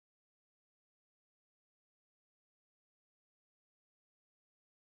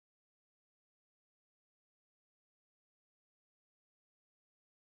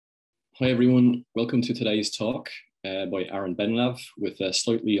Hi everyone, welcome to today's talk by Aaron Benanav with a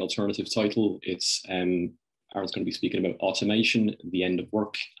slightly alternative title. Aaron's going to be speaking about automation, the end of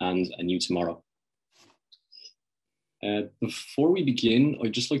work, and a new tomorrow. Before we begin,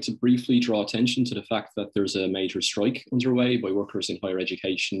 I'd just like to briefly draw attention to the fact that there's a major strike underway by workers in higher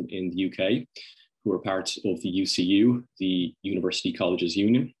education in the UK, who are part of the UCU, the University Colleges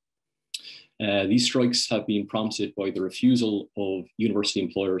Union. These strikes have been prompted by the refusal of university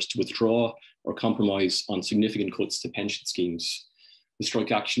employers to withdraw or compromise on significant cuts to pension schemes. The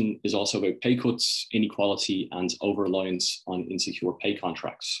strike action is also about pay cuts, inequality, and over-reliance on insecure pay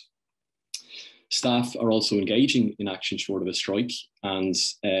contracts. Staff are also engaging in action short of a strike, and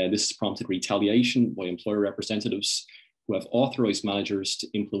this has prompted retaliation by employer representatives who have authorised managers to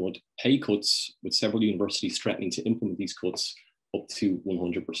implement pay cuts, with several universities threatening to implement these cuts up to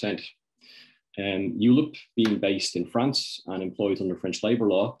 100%. ULIP, being based in France and employed under French labour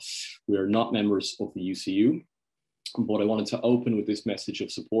law, we are not members of the UCU, but I wanted to open with this message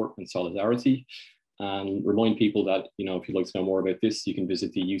of support and solidarity and remind people that, if you'd like to know more about this, you can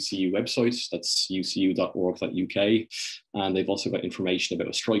visit the UCU website, that's ucu.org.uk, and they've also got information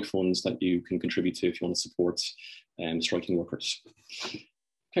about strike funds that you can contribute to if you want to support striking workers.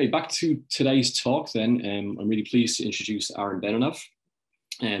 Okay, back to today's talk then. I'm really pleased to introduce Aaron Benanav.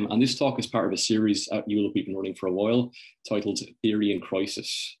 And this talk is part of a series at ULIP we've been running for a while, titled Theory in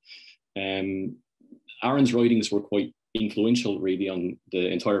Crisis. Aaron's writings were quite influential, really, on the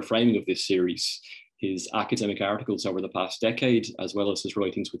entire framing of this series. His academic articles over the past decade, as well as his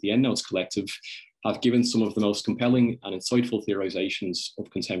writings with the EndNotes Collective, have given some of the most compelling and insightful theorizations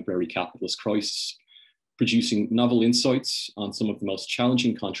of contemporary capitalist crisis, producing novel insights on some of the most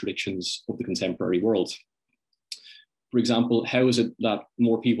challenging contradictions of the contemporary world. For example, how is it that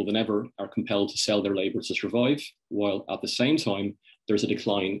more people than ever are compelled to sell their labour to survive, while at the same time there's a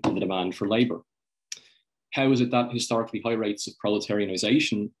decline in the demand for labour? How is it that historically high rates of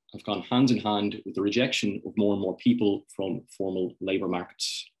proletarianisation have gone hand in hand with the rejection of more and more people from formal labour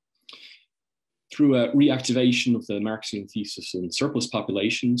markets? Through a reactivation of the Marxian thesis on surplus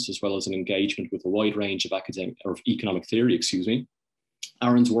populations, as well as an engagement with a wide range of economic theory,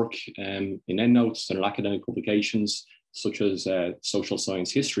 Aaron's work in EndNotes and in academic publications, such as social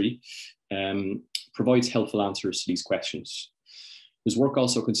science history, provides helpful answers to these questions. His work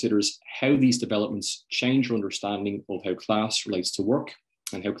also considers how these developments change our understanding of how class relates to work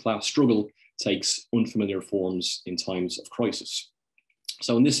and how class struggle takes unfamiliar forms in times of crisis.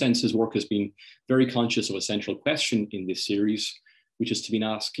 So in this sense, his work has been very conscious of a central question in this series, which has been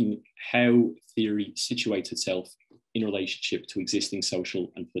asking how theory situates itself in relationship to existing social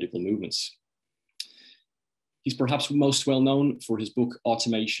and political movements. He's perhaps most well known for his book,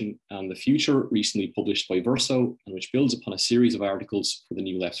 Automation and the Future, recently published by Verso, and which builds upon a series of articles for the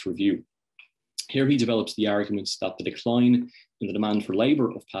New Left's Review. Here he develops the arguments that the decline in the demand for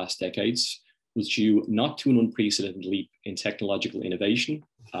labour of past decades was due not to an unprecedented leap in technological innovation,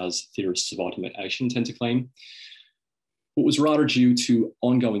 as theorists of automation tend to claim, but was rather due to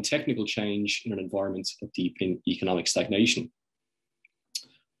ongoing technical change in an environment of deep economic stagnation.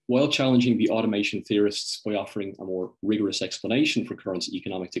 While challenging the automation theorists by offering a more rigorous explanation for current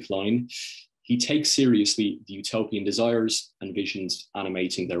economic decline, he takes seriously the utopian desires and visions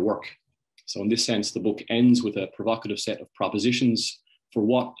animating their work. So in this sense, the book ends with a provocative set of propositions for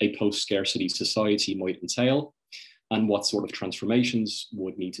what a post-scarcity society might entail and what sort of transformations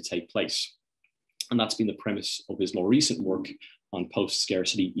would need to take place. And that's been the premise of his more recent work on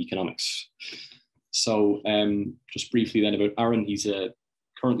post-scarcity economics. So just briefly then about Aaron, he's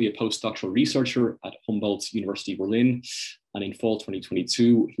currently a postdoctoral researcher at Humboldt University Berlin, and in fall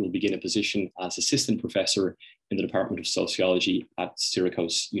 2022, he will begin a position as assistant professor in the Department of Sociology at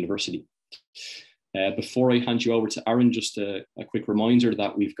Syracuse University. Before I hand you over to Aaron, just a quick reminder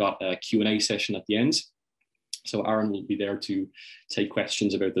that we've got a Q&A session at the end. So Aaron will be there to take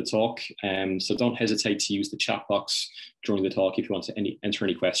questions about the talk. So don't hesitate to use the chat box during the talk. If you want to enter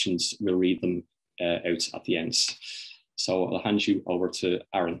any questions, we'll read them out at the end. So I'll hand you over to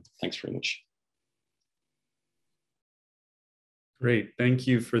Aaron. Thanks very much. Great, thank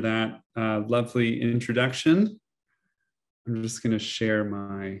you for that lovely introduction. I'm just going to share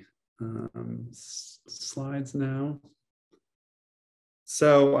my slides now.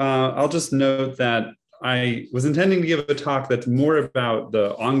 So I'll just note that I was intending to give a talk that's more about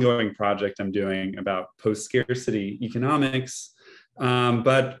the ongoing project I'm doing about post-scarcity economics,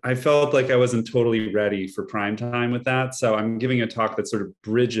 but I felt like I wasn't totally ready for prime time with that. So I'm giving a talk that sort of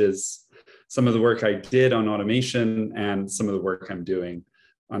bridges some of the work I did on automation and some of the work I'm doing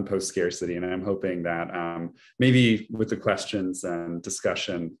on post-scarcity. And I'm hoping that maybe with the questions and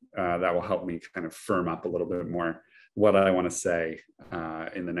discussion, that will help me kind of firm up a little bit more what I want to say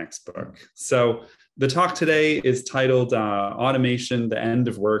in the next book. So the talk today is titled Automation, the End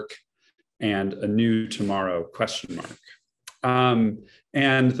of Work and a New Tomorrow, ?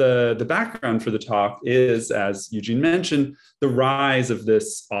 And the background for the talk is, as Eugene mentioned, the rise of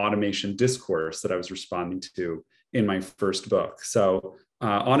this automation discourse that I was responding to in my first book. So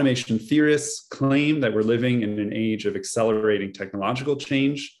automation theorists claim that we're living in an age of accelerating technological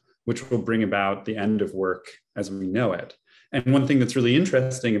change, which will bring about the end of work as we know it. And one thing that's really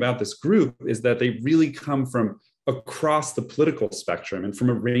interesting about this group is that they really come from across the political spectrum and from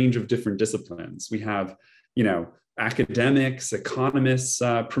a range of different disciplines. We have, academics, economists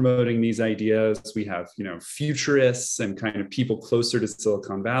promoting these ideas. We have, futurists and kind of people closer to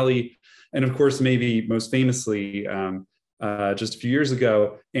Silicon Valley. And of course, maybe most famously, just a few years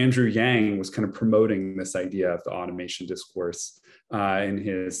ago, Andrew Yang was kind of promoting this idea of the automation discourse in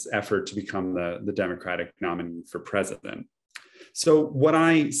his effort to become the Democratic nominee for president. So what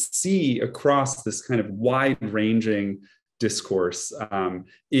I see across this kind of wide-ranging discourse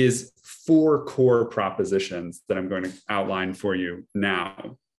is 4 core propositions that I'm going to outline for you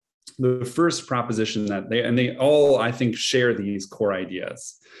now. The first proposition that they all, I think, share these core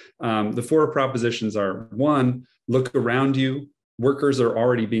ideas. The 4 propositions are: 1, look around you. Workers are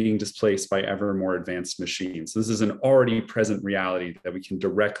already being displaced by ever more advanced machines. This is an already present reality that we can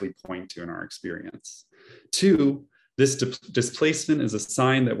directly point to in our experience. 2, this displacement is a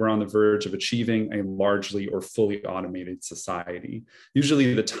sign that we're on the verge of achieving a largely or fully automated society.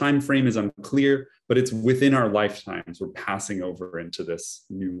 Usually the time frame is unclear, but it's within our lifetimes we're passing over into this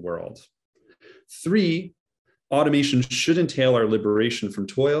new world. 3, automation should entail our liberation from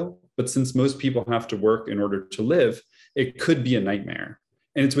toil, but since most people have to work in order to live, it could be a nightmare.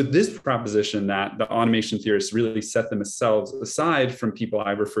 And it's with this proposition that the automation theorists really set themselves aside from people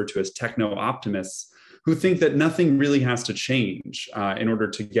I refer to as techno-optimists, who think that nothing really has to change in order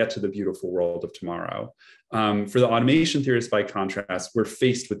to get to the beautiful world of tomorrow. For the automation theorists, by contrast, we're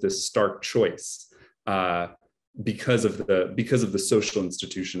faced with this stark choice because of the social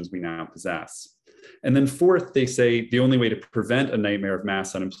institutions we now possess. And then 4th, they say the only way to prevent a nightmare of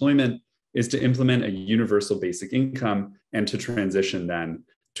mass unemployment is to implement a universal basic income and to transition then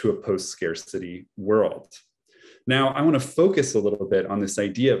to a post-scarcity world. Now, I want to focus a little bit on this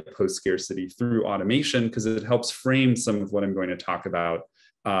idea of post-scarcity through automation because it helps frame some of what I'm going to talk about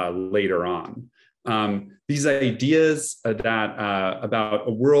later on. These ideas about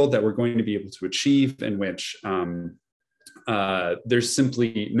a world that we're going to be able to achieve in which there's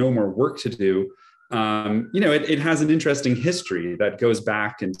simply no more work to do, it has an interesting history that goes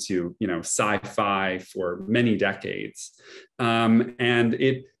back into sci-fi for many decades, and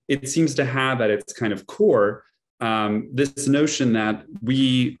it seems to have at its kind of core this notion that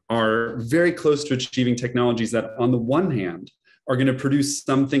we are very close to achieving technologies that, on the one hand, are going to produce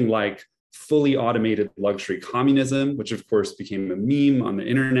something like fully automated luxury communism, which of course became a meme on the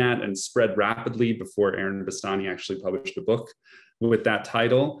internet and spread rapidly before Aaron Bastani actually published a book with that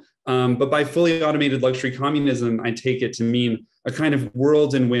title. But by fully automated luxury communism, I take it to mean a kind of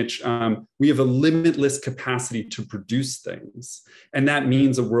world in which we have a limitless capacity to produce things. And that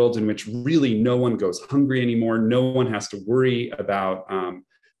means a world in which really no one goes hungry anymore. No one has to worry about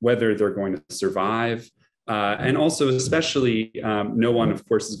whether they're going to survive. And also, especially, no one, of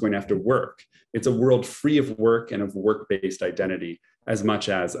course, is going to have to work. It's a world free of work and of work-based identity as much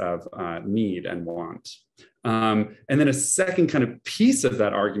as of need and want. And then a second kind of piece of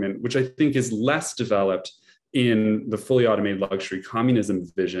that argument, which I think is less developed in the fully automated luxury communism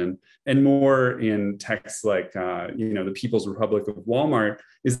vision and more in texts like, the People's Republic of Walmart,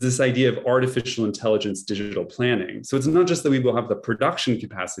 is this idea of artificial intelligence digital planning. So it's not just that we will have the production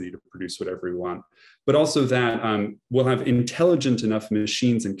capacity to produce whatever we want, but also that we'll have intelligent enough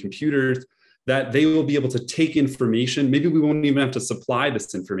machines and computers that they will be able to take information. Maybe we won't even have to supply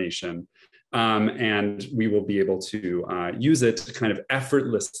this information. And we will be able to use it to kind of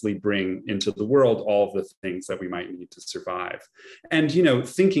effortlessly bring into the world all of the things that we might need to survive. And,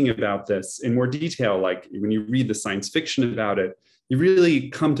 thinking about this in more detail, like when you read the science fiction about it, you really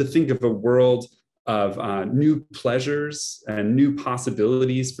come to think of a world of new pleasures and new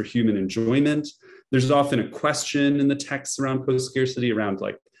possibilities for human enjoyment. There's often a question in the texts around post-scarcity around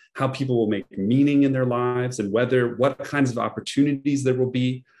like how people will make meaning in their lives and what kinds of opportunities there will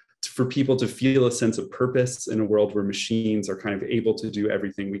be for people to feel a sense of purpose in a world where machines are kind of able to do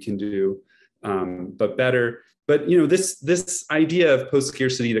everything we can do, but better. But this idea of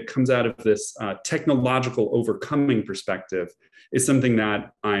post-scarcity that comes out of this technological overcoming perspective is something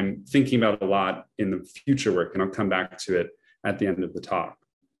that I'm thinking about a lot in the future work, and I'll come back to it at the end of the talk.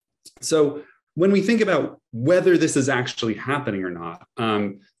 So when we think about whether this is actually happening or not,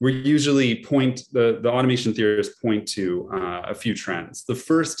 we usually the automation theorists point to a few trends. The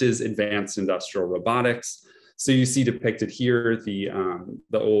first is advanced industrial robotics. So you see depicted here the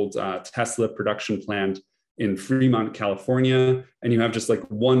old Tesla production plant in Fremont, California, and you have just like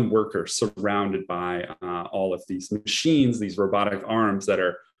one worker surrounded by all of these machines, these robotic arms that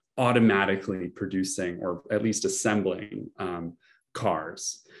are automatically producing or at least assembling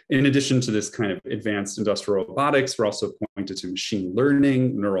cars. In addition to this kind of advanced industrial robotics, we're also pointed to machine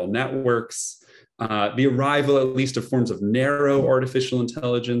learning, neural networks, the arrival at least of forms of narrow artificial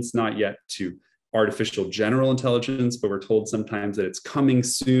intelligence, not yet to artificial general intelligence, but we're told sometimes that it's coming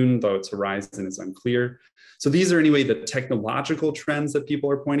soon, though its horizon is unclear. So these are anyway the technological trends that people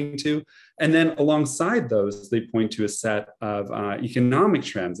are pointing to. And then alongside those, they point to a set of economic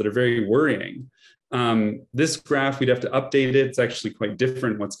trends that are very worrying. This graph, we'd have to update it. It's actually quite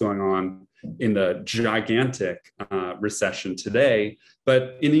different what's going on in the gigantic recession today.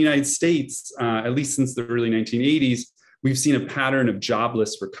 But in the United States, at least since the early 1980s, we've seen a pattern of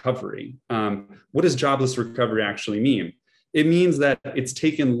jobless recovery. What does jobless recovery actually mean? It means that it's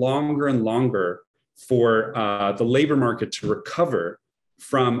taken longer and longer for the labor market to recover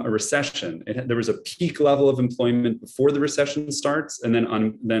from a recession. There was a peak level of employment before the recession starts, and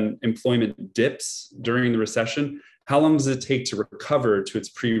then employment dips during the recession. How long does it take to recover to its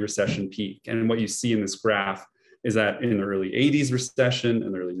pre-recession peak? And what you see in this graph is that in the early 80s recession,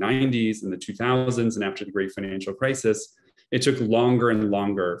 in the early 90s, in the 2000s, and after the great financial crisis, it took longer and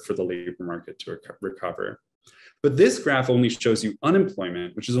longer for the labor market to recover. But this graph only shows you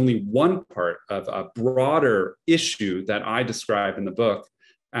unemployment, which is only one part of a broader issue that I describe in the book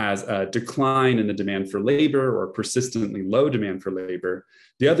as a decline in the demand for labor or persistently low demand for labor.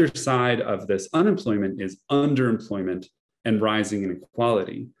 The other side of this unemployment is underemployment and rising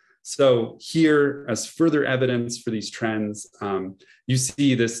inequality. So here, as further evidence for these trends, you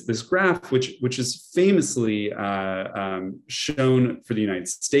see this graph, which is famously shown for the United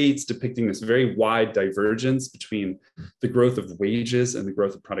States, depicting this very wide divergence between the growth of wages and the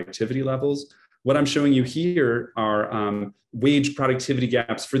growth of productivity levels. What I'm showing you here are wage productivity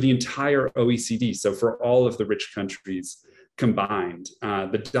gaps for the entire OECD, so for all of the rich countries combined.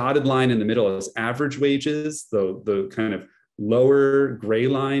 The dotted line in the middle is average wages, the kind of lower gray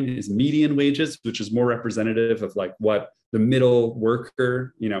line is median wages, which is more representative of like what the middle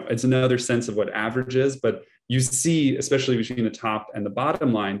worker, it's another sense of what average is, but you see, especially between the top and the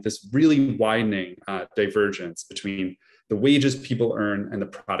bottom line, this really widening divergence between the wages people earn and the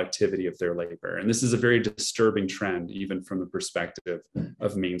productivity of their labor. And this is a very disturbing trend, even from the perspective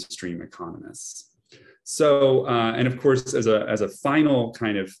of mainstream economists. So, and of course, as a final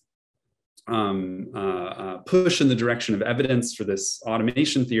kind of push in the direction of evidence for this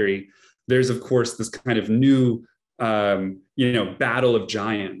automation theory, there's of course this kind of new battle of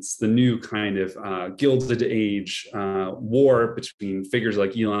giants, the new kind of Gilded Age war between figures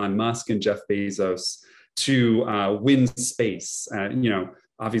like Elon Musk and Jeff Bezos to win space.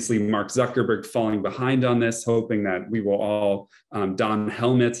 Obviously Mark Zuckerberg falling behind on this, hoping that we will all don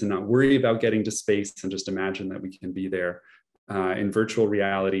helmets and not worry about getting to space and just imagine that we can be there in virtual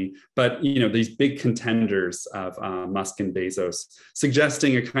reality. But these big contenders of Musk and Bezos,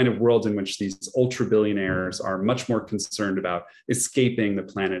 suggesting a kind of world in which these ultra billionaires are much more concerned about escaping the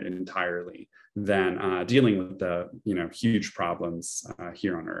planet entirely than dealing with the huge problems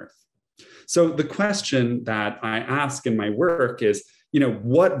here on Earth. So the question that I ask in my work is,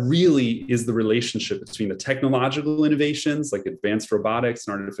 what really is the relationship between the technological innovations like advanced robotics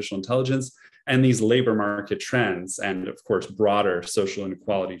and artificial intelligence and these labor market trends and, of course, broader social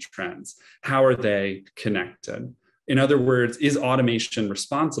inequality trends? How are they connected? In other words, is automation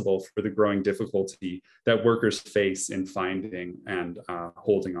responsible for the growing difficulty that workers face in finding and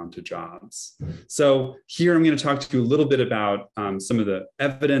holding on to jobs? So here I'm going to talk to you a little bit about some of the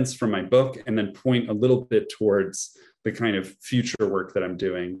evidence from my book and then point a little bit towards the kind of future work that I'm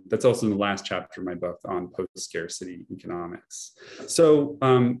doing. That's also in the last chapter of my book on post-scarcity economics. So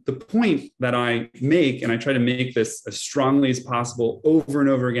the point that I make, and I try to make this as strongly as possible over and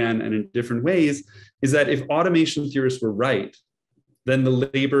over again and in different ways, is that if automation theorists were right, then the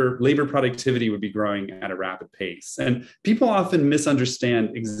labor productivity would be growing at a rapid pace. And people often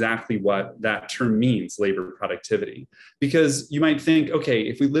misunderstand exactly what that term means, labor productivity, because you might think, okay,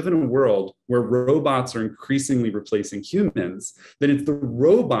 if we live in a world where robots are increasingly replacing humans, then it's the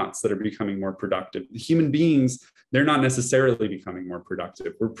robots that are becoming more productive. The human beings, they're not necessarily becoming more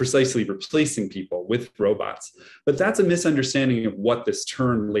productive. We're precisely replacing people with robots. But that's a misunderstanding of what this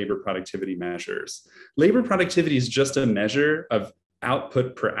term labor productivity measures. Labor productivity is just a measure of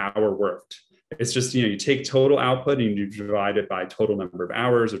output per hour worked. It's just, you take total output and you divide it by total number of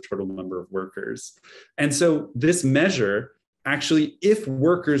hours or total number of workers. And so this measure, actually, if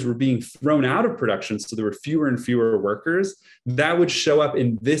workers were being thrown out of production, so there were fewer and fewer workers, that would show up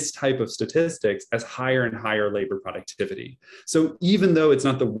in this type of statistics as higher and higher labor productivity. So even though it's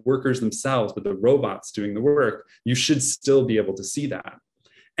not the workers themselves, but the robots doing the work, you should still be able to see that.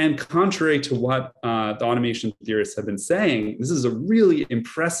 And contrary to what the automation theorists have been saying, this is a really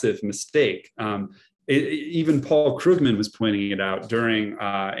impressive mistake. Even Paul Krugman was pointing it out during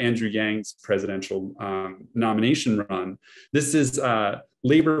Andrew Yang's presidential nomination run. This is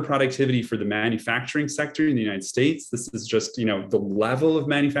labor productivity for the manufacturing sector in the United States. This is just, the level of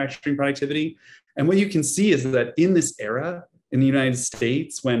manufacturing productivity. And what you can see is that in this era, in the United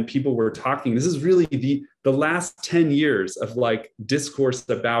States, when people were talking, this is really the last 10 years of discourse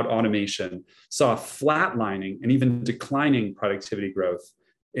about automation saw flatlining and even declining productivity growth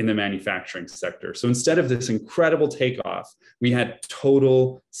in the manufacturing sector. So instead of this incredible takeoff, we had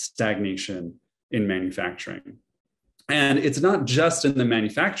total stagnation in manufacturing. And it's not just in the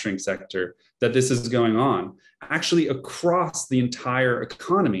manufacturing sector that this is going on, actually across the entire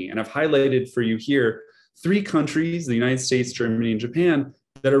economy. And I've highlighted for you here 3 countries, the United States, Germany, and Japan,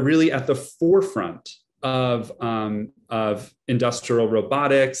 that are really at the forefront of industrial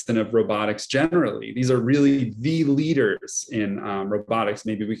robotics and of robotics generally. These are really the leaders in robotics.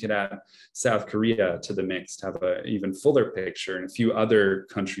 Maybe we could add South Korea to the mix to have an even fuller picture, and a few other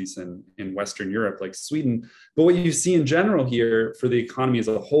countries in Western Europe like Sweden. But what you see in general here for the economy as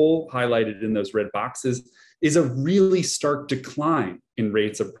a whole, highlighted in those red boxes, is a really stark decline in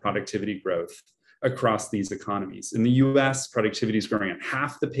rates of productivity growth across these economies. In the US, productivity is growing at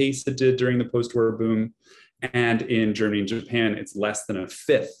half the pace it did during the post-war boom. And in Germany and Japan, it's less than a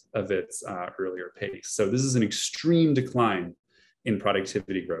fifth of its earlier pace. So this is an extreme decline in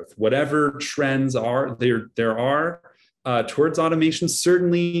productivity growth. Whatever trends are, there are towards automation.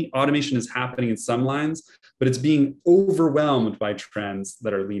 Certainly, automation is happening in some lines, but it's being overwhelmed by trends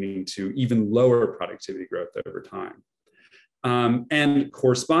that are leading to even lower productivity growth over time. And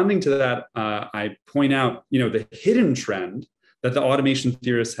corresponding to that, I point out, the hidden trend that the automation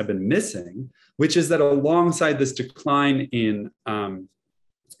theorists have been missing, which is that alongside this decline in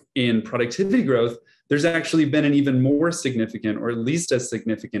productivity growth, there's actually been an even more significant, or at least as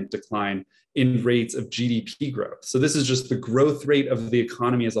significant, decline in rates of GDP growth. So this is just the growth rate of the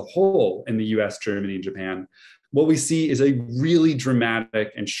economy as a whole in the US, Germany, and Japan. What we see is a really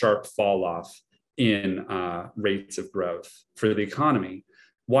dramatic and sharp fall off in rates of growth for the economy.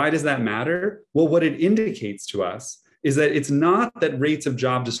 Why does that matter? Well, what it indicates to us is that it's not that rates of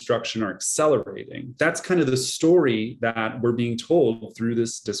job destruction are accelerating. That's kind of the story that we're being told through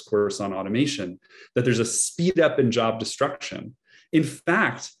this discourse on automation, that there's a speed up in job destruction. In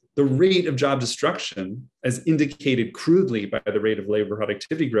fact, the rate of job destruction, as indicated crudely by the rate of labor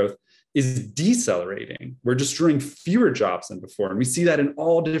productivity growth, is decelerating. We're destroying fewer jobs than before. And we see that in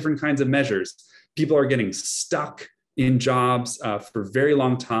all different kinds of measures. People are getting stuck in jobs for a very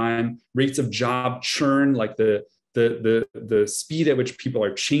long time. Rates of job churn, like the speed at which people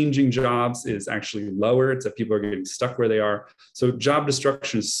are changing jobs, is actually lower. It's that people are getting stuck where they are. So job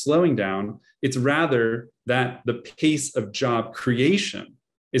destruction is slowing down. It's rather that the pace of job creation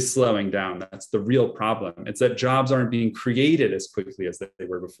is slowing down. That's the real problem. It's that jobs aren't being created as quickly as they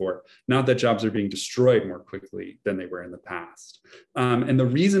were before, not that jobs are being destroyed more quickly than they were in the past. And the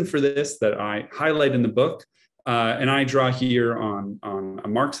reason for this that I highlight in the book, and I draw here on a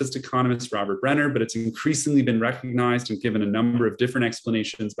Marxist economist, Robert Brenner, but it's increasingly been recognized and given a number of different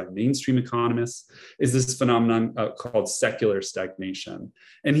explanations by mainstream economists, is this phenomenon called secular stagnation.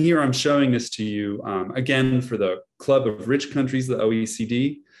 And here I'm showing this to you, again, for the Club of Rich Countries, the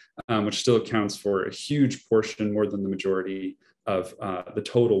OECD, which still accounts for a huge portion, more than the majority of the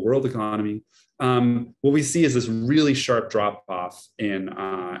total world economy. What we see is this really sharp drop off in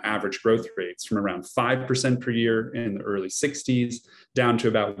average growth rates from around 5% per year in the early 60s down to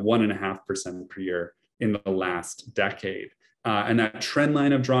about 1.5% per year in the last decade. And that trend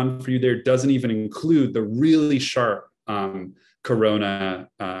line I've drawn for you there doesn't even include the really sharp Corona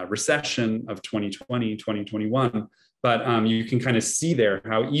recession of 2020, 2021, But you can kind of see there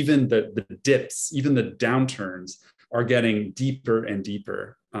how even the dips, even the downturns are getting deeper and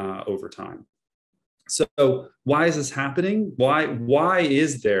deeper over time. So why is this happening? Why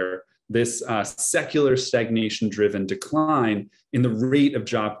is there this secular stagnation-driven decline in the rate of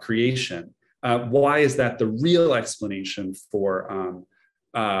job creation? Why is that the real explanation for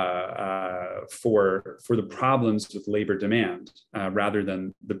the problems with labor demand rather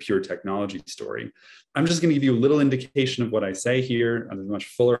than the pure technology story? I'm just going to give you a little indication of what I say here. There's a much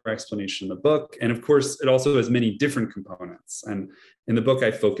fuller explanation in the book. And of course, it also has many different components. And in the book,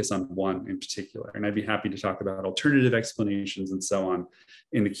 I focus on one in particular. And I'd be happy to talk about alternative explanations and so on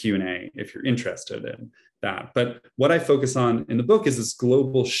in the Q&A if you're interested in that. But what I focus on in the book is this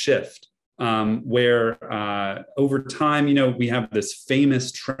global shift where over time, we have this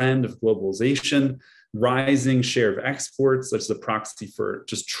famous trend of globalization, rising share of exports, that's the proxy for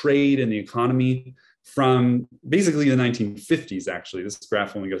just trade in the economy from basically the 1950s, actually. This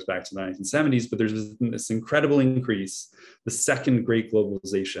graph only goes back to the 1970s, but there's this incredible increase, the second great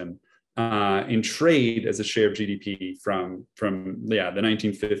globalization in trade as a share of GDP from the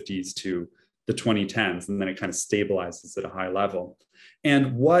 1950s to the 2010s, and then it kind of stabilizes at a high level.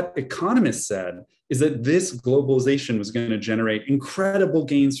 And what economists said is that this globalization was going to generate incredible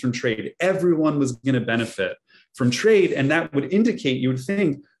gains from trade. Everyone was going to benefit from trade, and that would indicate, you would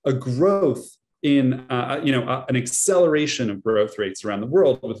think, a growth in an acceleration of growth rates around the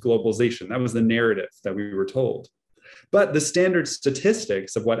world with globalization. That was the narrative that we were told. But the standard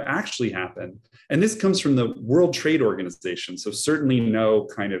statistics of what actually happened, and this comes from the World Trade Organization, so certainly no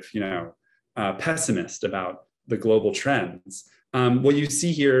kind of pessimist about the global trends. What you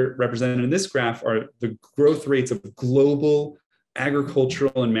see here represented in this graph are the growth rates of global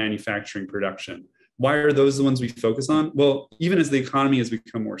agricultural and manufacturing production. Why are those the ones we focus on? Well, even as the economy has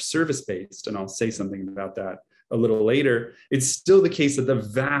become more service-based, and I'll say something about that a little later, it's still the case that the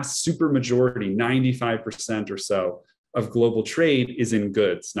vast supermajority, 95% or so, of global trade is in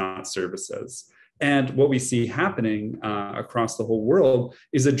goods, not services. And what we see happening across the whole world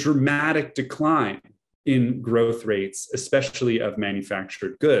is a dramatic decline in growth rates, especially of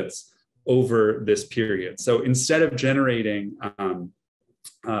manufactured goods over this period. So instead of generating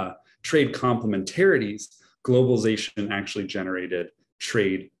trade complementarities, globalization actually generated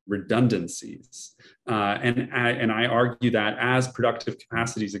trade redundancies. And I argue that as productive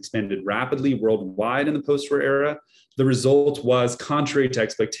capacities expanded rapidly worldwide in the post-war era, the result was, contrary to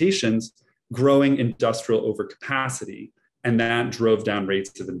expectations, growing industrial overcapacity, and that drove down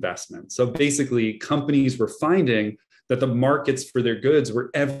rates of investment. So basically, companies were finding that the markets for their goods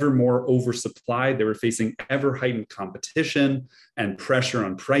were ever more oversupplied. They were facing ever heightened competition and pressure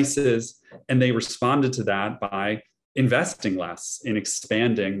on prices, and they responded to that by investing less in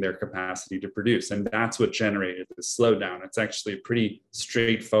expanding their capacity to produce. And that's what generated the slowdown. It's actually a pretty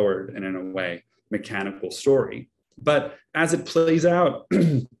straightforward and, in a way, mechanical story. But as it plays out,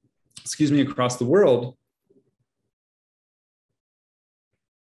 across the world,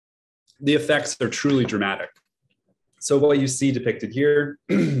 the effects are truly dramatic. So what you see depicted here,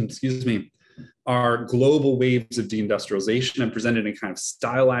 are global waves of deindustrialization and presented in kind of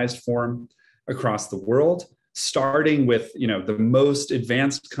stylized form across the world, starting with the most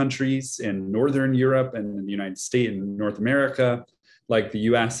advanced countries in Northern Europe and in the United States and North America, like the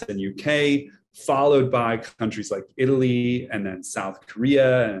US and UK, followed by countries like Italy and then South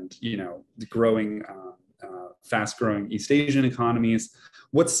Korea and the growing, fast-growing East Asian economies.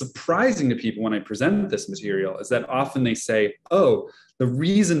 What's surprising to people when I present this material is that often they say, oh, the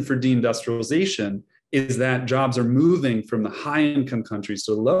reason for deindustrialization is that jobs are moving from the high-income countries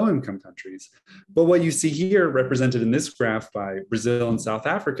to the low-income countries. But what you see here represented in this graph by Brazil and South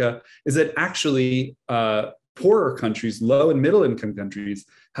Africa is that actually poorer countries, low and middle-income countries,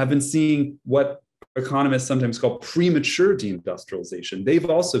 have been seeing what economists sometimes call premature deindustrialization. They've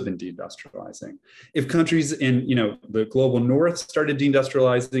also been deindustrializing. If countries in the global north started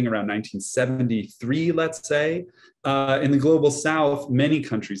deindustrializing around 1973, let's say, in the global south, many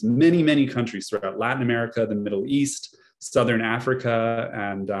countries throughout Latin America, the Middle East, Southern Africa,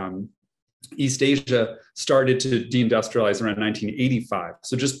 and East Asia started to deindustrialize around 1985.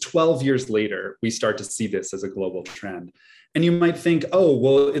 So just 12 years later, we start to see this as a global trend. And you might think, oh,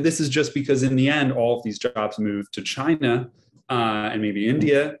 well, this is just because in the end, all of these jobs moved to China and maybe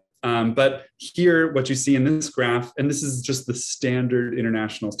India. But here, what you see in this graph, and this is just the standard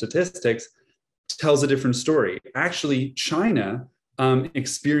international statistics, tells a different story. Actually, China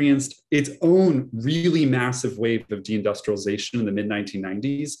experienced its own really massive wave of deindustrialization in the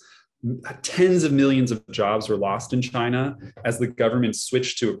mid-1990s, tens of millions of jobs were lost in China as the government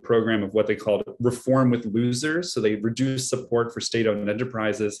switched to a program of what they called reform with losers. So they reduced support for state-owned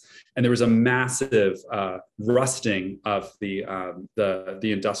enterprises, and there was a massive rusting of the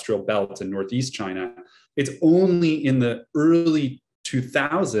industrial belt in Northeast China. It's only in the early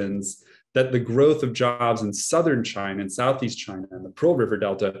 2000s that the growth of jobs in southern China and Southeast China and the Pearl River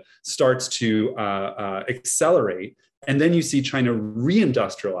Delta starts to accelerate. And then you see China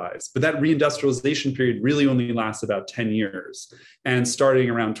reindustrialize, but that reindustrialization period really only lasts about 10 years. And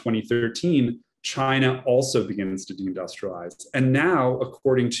starting around 2013, China also begins to deindustrialize. And now,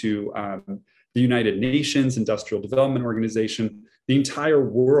 according to the United Nations Industrial Development Organization, the entire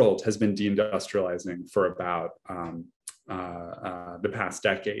world has been deindustrializing for about the past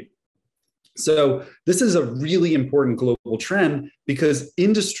decade. So this is a really important global trend because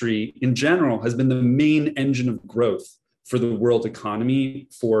industry in general has been the main engine of growth for the world economy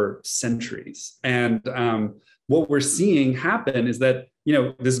for centuries. And what we're seeing happen is that,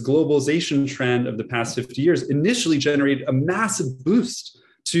 this globalization trend of the past 50 years initially generated a massive boost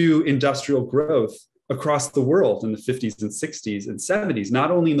to industrial growth across the world in the 50s and 60s and 70s,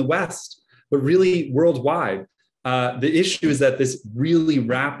 not only in the West, but really worldwide. The issue is that this really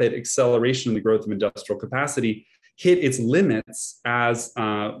rapid acceleration in the growth of industrial capacity hit its limits as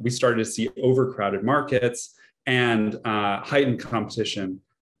we started to see overcrowded markets and heightened competition,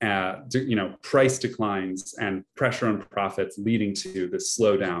 price declines and pressure on profits, leading to this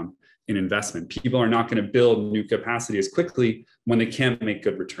slowdown in investment. People are not going to build new capacity as quickly when they can't make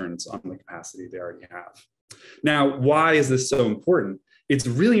good returns on the capacity they already have. Now, why is this so important? It's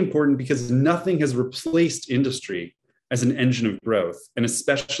really important because nothing has replaced industry as an engine of growth, and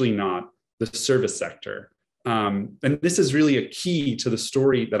especially not the service sector. And this is really a key to the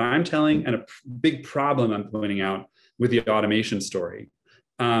story that I'm telling and a big problem I'm pointing out with the automation story.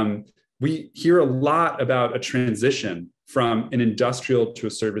 We hear a lot about a transition from an industrial to a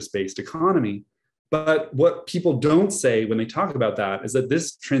service-based economy. But what people don't say when they talk about that is that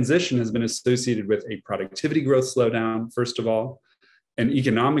this transition has been associated with a productivity growth slowdown, first of all, an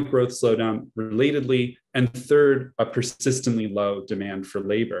economic growth slowdown relatedly, and third, a persistently low demand for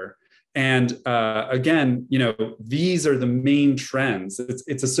labor. And again, these are the main trends.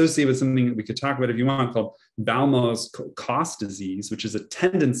 It's associated with something that we could talk about if you want, called Balmer's cost disease, which is a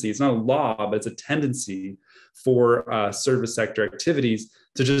tendency. It's not a law, but it's a tendency for service sector activities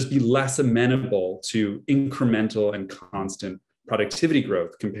to just be less amenable to incremental and constant productivity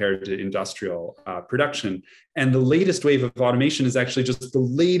growth compared to industrial production. And the latest wave of automation is actually just the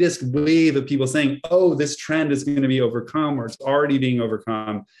latest wave of people saying, oh, this trend is going to be overcome, or it's already being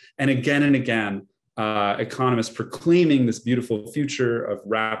overcome. And again, economists proclaiming this beautiful future of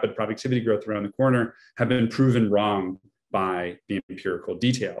rapid productivity growth around the corner have been proven wrong by the empirical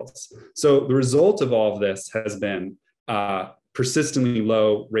details. So the result of all of this has been persistently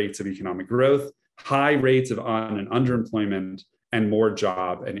low rates of economic growth, high rates of un- and underemployment, and more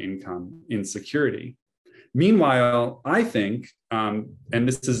job and income insecurity. Meanwhile, I think, and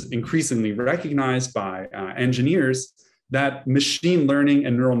this is increasingly recognized by engineers, that machine learning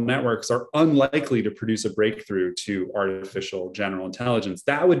and neural networks are unlikely to produce a breakthrough to artificial general intelligence.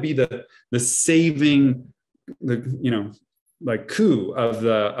 That would be the saving, coup of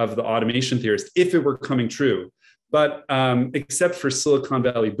the automation theorists if it were coming true. But except for Silicon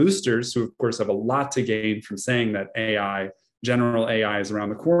Valley boosters, who of course have a lot to gain from saying that general AI is around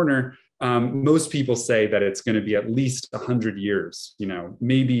the corner, most people say that it's going to be at least 100 years,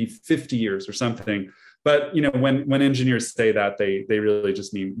 maybe 50 years or something. But when engineers say that, they really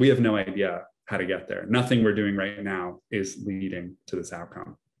just mean we have no idea how to get there. Nothing we're doing right now is leading to this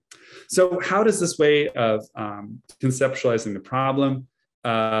outcome. So how does this way of conceptualizing the problem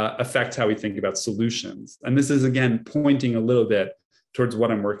affect how we think about solutions? And this is, again, pointing a little bit towards what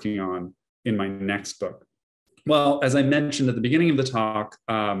I'm working on in my next book. Well, as I mentioned at the beginning of the talk,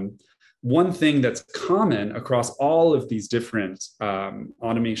 one thing that's common across all of these different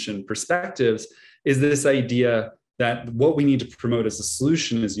automation perspectives is this idea that what we need to promote as a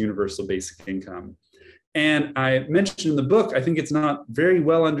solution is universal basic income. And I mentioned in the book, I think it's not very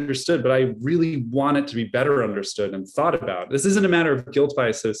well understood, but I really want it to be better understood and thought about. This isn't a matter of guilt by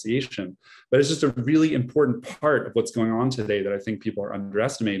association, but it's just a really important part of what's going on today that I think people are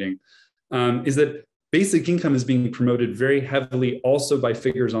underestimating, is that basic income is being promoted very heavily also by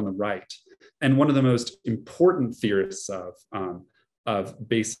figures on the right. And one of the most important theorists of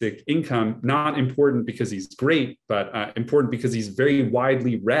basic income, not important because he's great, but important because he's very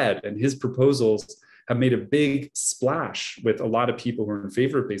widely read, and his proposals have made a big splash with a lot of people who are in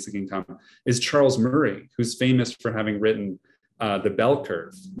favor of basic income, is Charles Murray, who's famous for having written the bell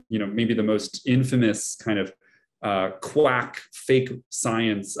curve, maybe the most infamous kind of quack, fake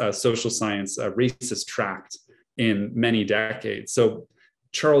science, social science, racist tract in many decades. So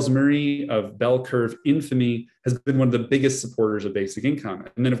Charles Murray of bell curve infamy has been one of the biggest supporters of basic income.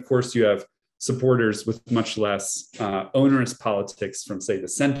 And then, of course, you have supporters with much less onerous politics from, say, the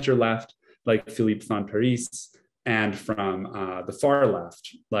center left, like Philippe Van Parijs, and from the far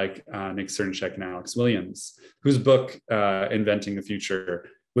left, like Nick Cernicek and Alex Williams, whose book, Inventing the Future,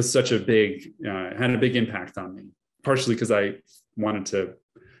 was such a big, had a big impact on me, partially because I wanted to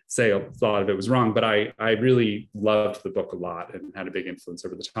say a lot of it was wrong, but I really loved the book a lot and had a big influence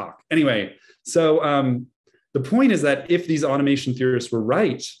over the talk. Anyway, so the point is that if these automation theorists were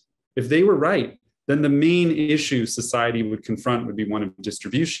right, if they were right, then the main issue society would confront would be one of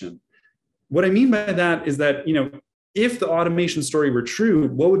distribution. What I mean by that is that, if the automation story were true,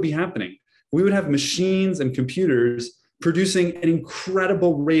 what would be happening? We would have machines and computers producing an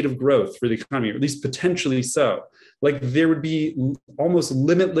incredible rate of growth for the economy, or at least potentially so. Like there would be almost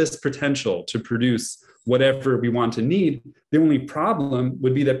limitless potential to produce whatever we want to need. The only problem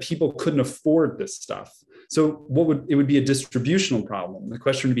would be that people couldn't afford this stuff. So it would be a distributional problem. The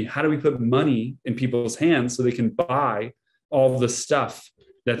question would be, how do we put money in people's hands so they can buy all the stuff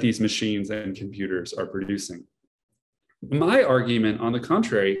that these machines and computers are producing? My argument, on the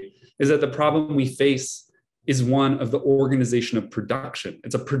contrary, is that the problem we face is one of the organization of production.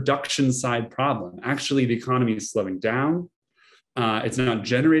 It's a production side problem. Actually, the economy is slowing down. It's not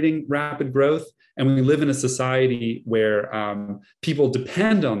generating rapid growth. And we live in a society where people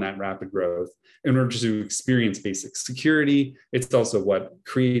depend on that rapid growth in order to experience basic security. It's also what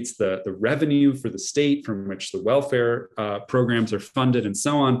creates the revenue for the state from which the welfare programs are funded and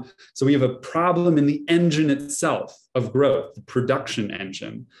so on. So we have a problem in the engine itself of growth, the production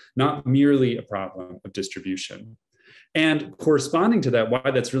engine, not merely a problem of distribution. And corresponding to that, why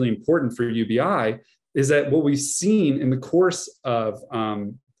that's really important for UBI is that what we've seen in the course of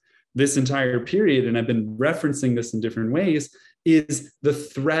this entire period, and I've been referencing this in different ways, is the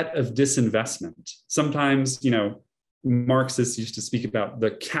threat of disinvestment. Sometimes, Marxists used to speak about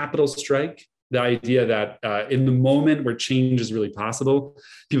the capital strike, the idea that in the moment where change is really possible,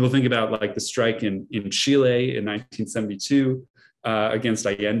 people think about like the strike in Chile in 1972 against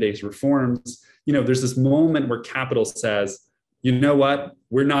Allende's reforms. There's this moment where capital says, you know what,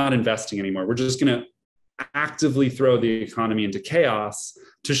 we're not investing anymore. We're just going to actively throw the economy into chaos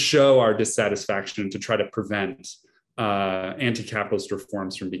to show our dissatisfaction, to try to prevent anti-capitalist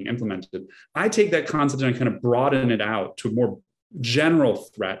reforms from being implemented. I take that concept and I kind of broaden it out to a more general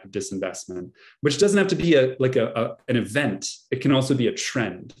threat of disinvestment, which doesn't have to be an event. It can also be a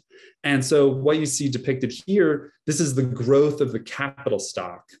trend. And so what you see depicted here, this is the growth of the capital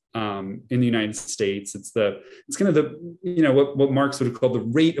stock in the United States. It's kind of what Marx would have called the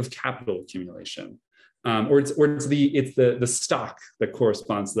rate of capital accumulation. Or it's the stock that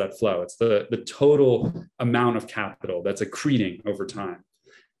corresponds to that flow. It's the total amount of capital that's accreting over time.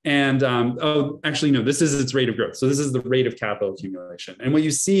 And this is its rate of growth. So this is the rate of capital accumulation. And what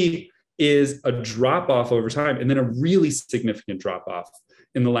you see is a drop off over time, and then a really significant drop off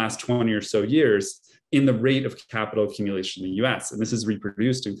in the last 20 or so years in the rate of capital accumulation in the US. And this is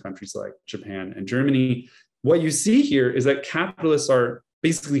reproduced in countries like Japan and Germany. What you see here is that capitalists are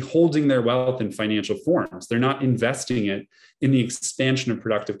basically holding their wealth in financial forms. They're not investing it in the expansion of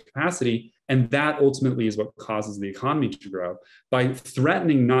productive capacity. And that ultimately is what causes the economy to grow. By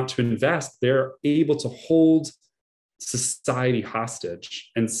threatening not to invest, they're able to hold society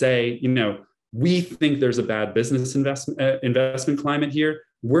hostage and say, we think there's a bad business investment climate here.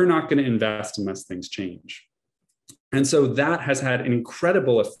 We're not going to invest unless things change. And so that has had an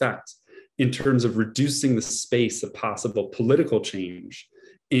incredible effect in terms of reducing the space of possible political change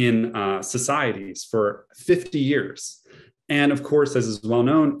in societies for 50 years. And of course, as is well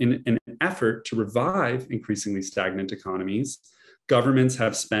known, in an effort to revive increasingly stagnant economies, governments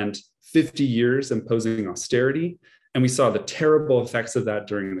have spent 50 years imposing austerity. And we saw the terrible effects of that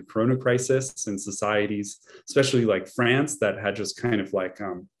during the Corona crisis in societies, especially like France, that had just kind of like,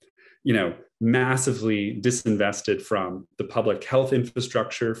 massively disinvested from the public health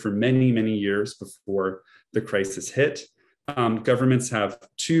infrastructure for many, many years before the crisis hit. Governments have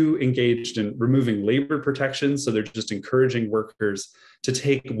too engaged in removing labor protections. So they're just encouraging workers to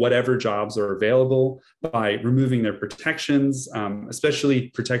take whatever jobs are available by removing their protections, especially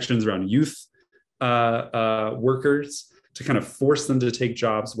protections around youth workers, to kind of force them to take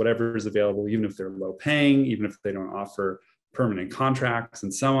jobs, whatever is available, even if they're low paying, even if they don't offer permanent contracts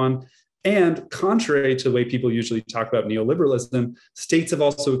and so on. And contrary to the way people usually talk about neoliberalism, states have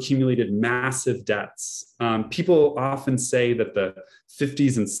also accumulated massive debts. People often say that the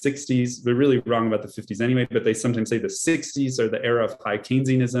 50s and 60s, they're really wrong about the 50s anyway, but they sometimes say the 60s are the era of high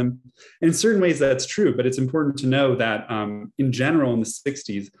Keynesianism. And in certain ways, that's true, but it's important to know that in general, in the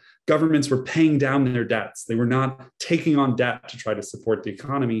 60s, governments were paying down their debts. They were not taking on debt to try to support the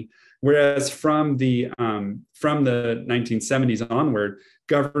economy. Whereas from the 1970s onward,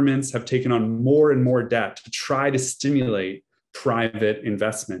 governments have taken on more and more debt to try to stimulate private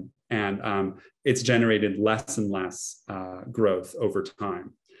investment. And it's generated less and less growth over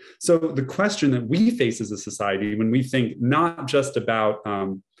time. So the question that we face as a society, when we think not just about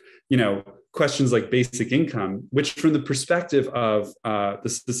questions like basic income, which from the perspective of the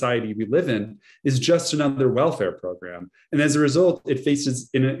society we live in is just another welfare program. And as a result, it faces,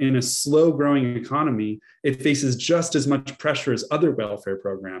 in a slow growing economy, it faces just as much pressure as other welfare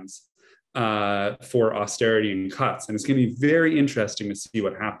programs for austerity and cuts. And it's going to be very interesting to see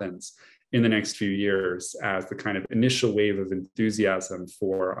what happens in the next few years as the kind of initial wave of enthusiasm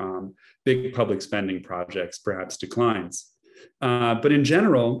for big public spending projects perhaps declines. But in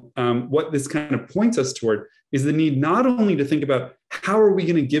general, what this kind of points us toward is the need not only to think about how are we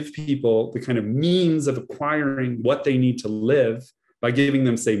going to give people the kind of means of acquiring what they need to live by giving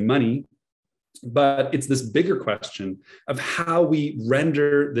them, say, money, but it's this bigger question of how we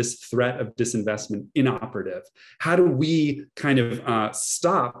render this threat of disinvestment inoperative. How do we kind of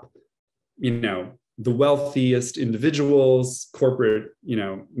stop, the wealthiest individuals, corporate,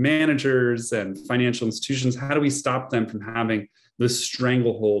 managers and financial institutions? How do we stop them from having this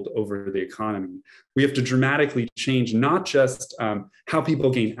stranglehold over the economy? We have to dramatically change not just how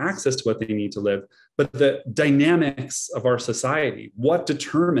people gain access to what they need to live, but the dynamics of our society. What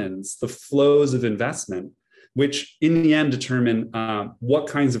determines the flows of investment, which in the end determine what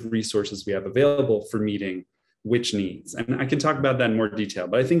kinds of resources we have available for meeting which needs. And I can talk about that in more detail,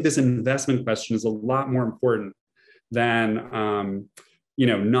 but I think this investment question is a lot more important than,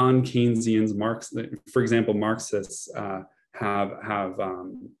 non-Keynesians, for example, Marxists have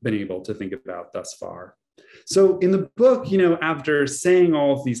been able to think about thus far. So in the book, after saying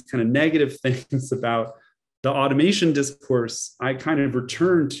all of these kind of negative things about the automation discourse, I kind of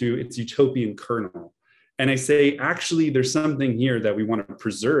return to its utopian kernel. And I say, actually, there's something here that we want to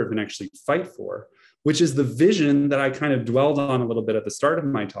preserve and actually fight for, which is the vision that I kind of dwelled on a little bit at the start of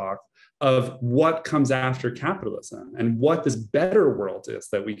my talk of what comes after capitalism and what this better world is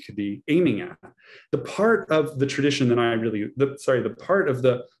that we could be aiming at. The part of the tradition that the part of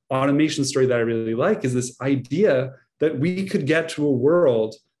the automation story that I really like is this idea that we could get to a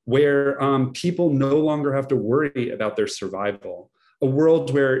world where people no longer have to worry about their survival, a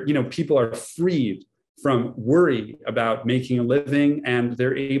world where people are freed from worry about making a living, and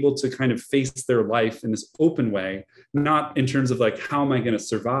they're able to kind of face their life in this open way, not in terms of like, how am I going to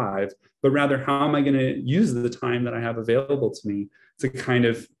survive, but rather, how am I going to use the time that I have available to me to kind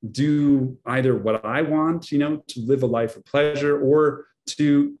of do either what I want, to live a life of pleasure, or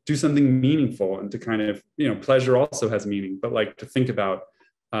to do something meaningful, and to kind of, pleasure also has meaning, but like to think about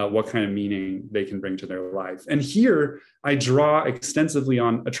what kind of meaning they can bring to their life. And here I draw extensively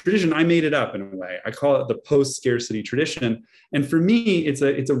on a tradition. I made it up in a way. I call it the post-scarcity tradition. And for me, it's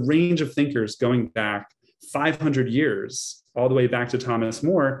a range of thinkers going back 500 years, all the way back to Thomas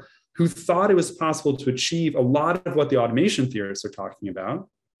More, who thought it was possible to achieve a lot of what the automation theorists are talking about,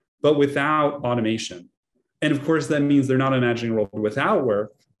 but without automation. And of course, that means they're not imagining a world without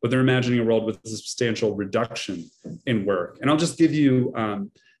work, but they're imagining a world with a substantial reduction in work. And I'll just give you,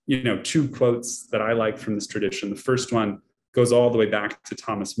 two quotes that I like from this tradition. The first one goes all the way back to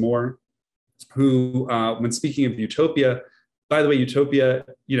Thomas More, who, when speaking of utopia, by the way, utopia,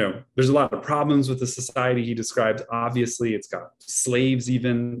 there's a lot of problems with the society he describes. Obviously, it's got slaves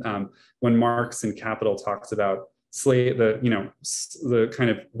even. When Marx in Capital talks about the kind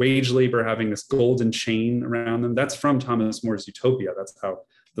of wage labor having this golden chain around them, that's from Thomas More's Utopia. That's how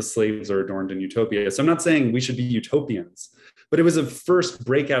the slaves are adorned in Utopia. So I'm not saying we should be utopians, but it was a first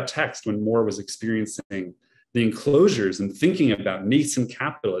breakout text when More was experiencing the enclosures and thinking about nascent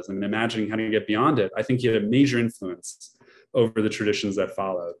capitalism and imagining how to get beyond it. I think he had a major influence over the traditions that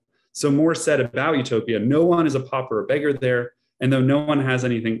followed. So More said about utopia, no one is a pauper or beggar there, and though no one has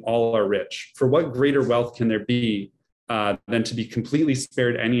anything, all are rich. For what greater wealth can there be than to be completely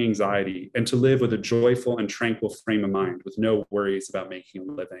spared any anxiety and to live with a joyful and tranquil frame of mind with no worries about making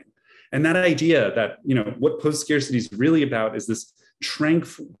a living. And that idea that, what post-scarcity is really about is this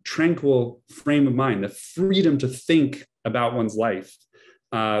tranquil frame of mind, the freedom to think about one's life.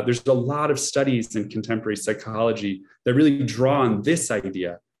 There's a lot of studies in contemporary psychology that really draw on this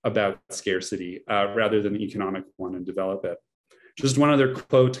idea about scarcity rather than the economic one and develop it. Just one other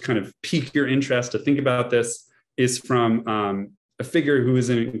quote to kind of pique your interest to think about this is from a figure who is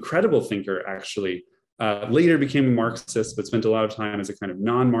an incredible thinker, actually. Later became a Marxist, but spent a lot of time as a kind of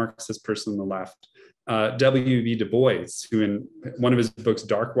non-Marxist person on the left. W.B. Du Bois, who in one of his books,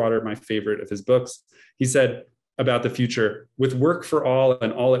 Darkwater, my favorite of his books, he said about the future, with work for all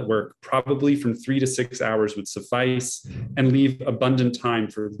and all at work, probably from 3 to 6 hours would suffice and leave abundant time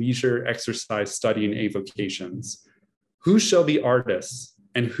for leisure, exercise, study, and avocations. Who shall be artists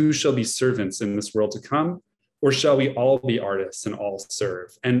and who shall be servants in this world to come? Or shall we all be artists and all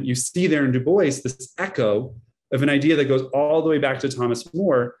serve? And you see there in Du Bois this echo of an idea that goes all the way back to Thomas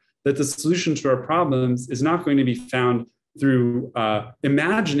More, that the solution to our problems is not going to be found through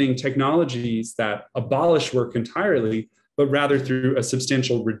imagining technologies that abolish work entirely, but rather through a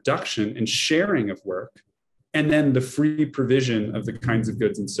substantial reduction and sharing of work, and then the free provision of the kinds of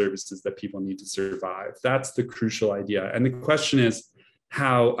goods and services that people need to survive. That's the crucial idea. And the question is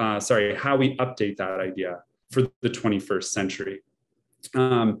how we update that idea for the 21st century.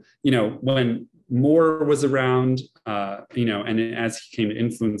 When More was around, and as he came to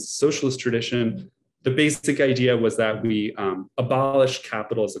influence the socialist tradition, the basic idea was that we abolish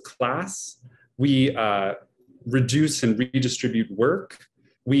capital as a class, we reduce and redistribute work,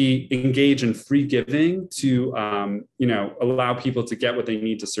 we engage in free giving to allow people to get what they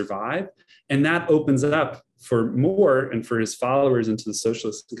need to survive. And that opens up for More and for his followers into the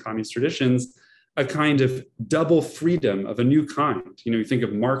socialist and communist traditions a kind of double freedom of a new kind. You think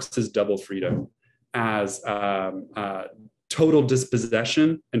of Marx's double freedom as total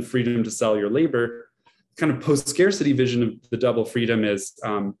dispossession and freedom to sell your labor. Kind of post-scarcity vision of the double freedom is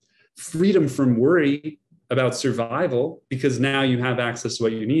freedom from worry about survival, because now you have access to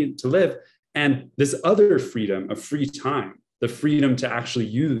what you need to live, and this other freedom of free time, the freedom to actually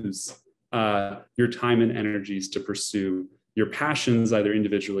use your time and energies to pursue your passions, either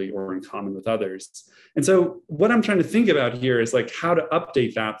individually or in common with others. And so what I'm trying to think about here is like how to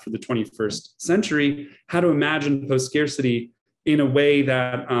update that for the 21st century, how to imagine post-scarcity in a way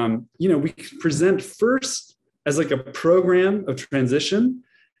that, we can present first as like a program of transition,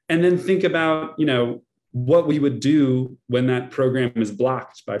 and then think about, what we would do when that program is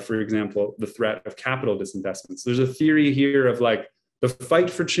blocked by, for example, the threat of capital disinvestment. So there's a theory here of like the fight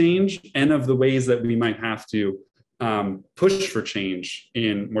for change and of the ways that we might have to push for change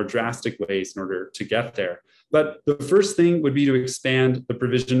in more drastic ways in order to get there. But the first thing would be to expand the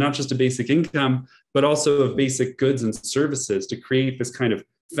provision, not just of basic income, but also of basic goods and services, to create this kind of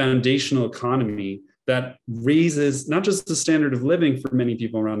foundational economy that raises not just the standard of living for many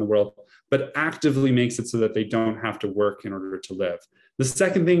people around the world, but actively makes it so that they don't have to work in order to live. The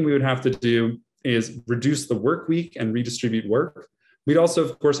second thing we would have to do is reduce the work week and redistribute work. We'd also,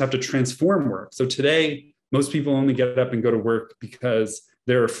 of course, have to transform work. So today, most people only get up and go to work because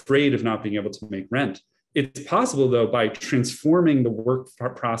they're afraid of not being able to make rent. It's possible, though, by transforming the work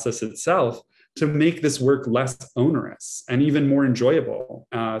process itself to make this work less onerous and even more enjoyable,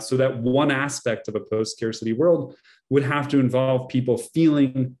 so that one aspect of a post-scarcity world would have to involve people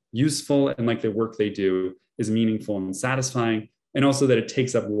feeling useful and like the work they do is meaningful and satisfying, and also that it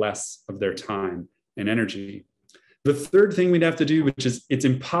takes up less of their time and energy. The third thing we'd have to do, which is it's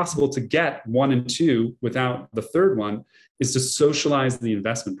impossible to get 1 and 2 without the third one, is to socialize the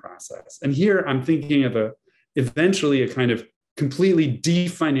investment process. And here I'm thinking of eventually a kind of completely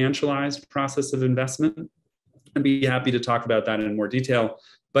definancialized process of investment. I'd be happy to talk about that in more detail,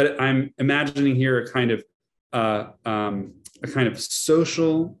 but I'm imagining here a kind of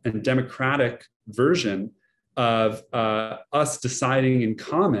social and democratic version of us deciding in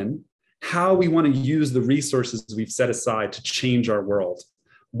common how we want to use the resources we've set aside to change our world.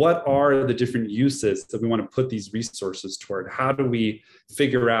 What are the different uses that we want to put these resources toward? How do we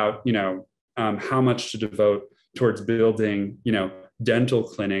figure out, how much to devote towards building, dental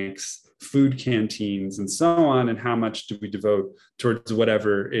clinics, food canteens, and so on, and how much do we devote towards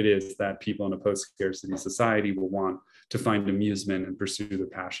whatever it is that people in a post-scarcity society will want to find amusement and pursue their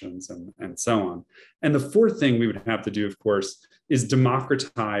passions and so on. And the fourth thing we would have to do, of course, is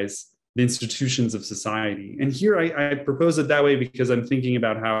democratize the institutions of society. And here I propose it that way because I'm thinking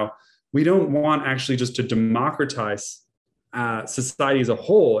about how we don't want actually just to democratize society as a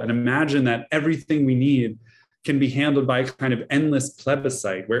whole and imagine that everything we need can be handled by a kind of endless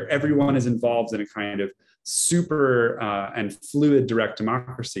plebiscite where everyone is involved in a kind of super and fluid direct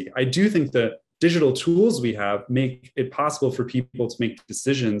democracy. I do think that digital tools we have make it possible for people to make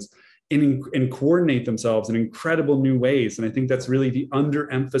decisions and coordinate themselves in incredible new ways. And I think that's really the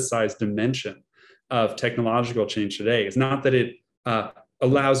underemphasized dimension of technological change today. It's not that it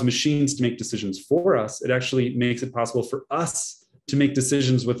allows machines to make decisions for us. It actually makes it possible for us to make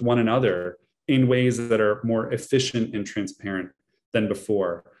decisions with one another in ways that are more efficient and transparent than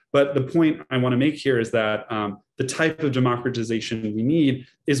before. But the point I want to make here is that the type of democratization we need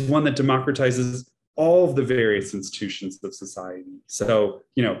is one that democratizes all of the various institutions of society. So,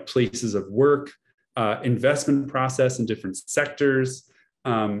 places of work, investment process in different sectors,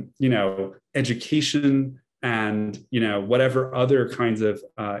 education, and whatever other kinds of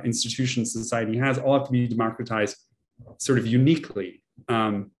institutions society has, all have to be democratized sort of uniquely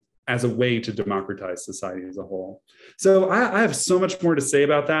as a way to democratize society as a whole. So I have so much more to say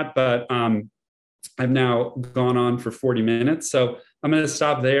about that, but I've now gone on for 40 minutes. So I'm going to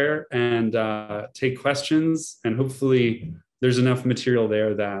stop there and take questions, and hopefully there's enough material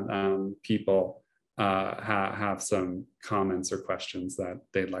there that people have some comments or questions that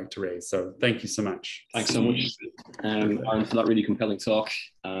they'd like to raise. So thank you so much. Thanks so much, Aaron, for that really compelling talk.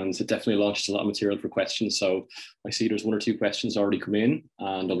 And it definitely launched a lot of material for questions. So I see there's 1 or 2 questions already come in,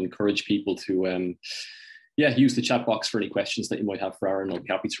 and I'll encourage people to use the chat box for any questions that you might have for Aaron. I'll be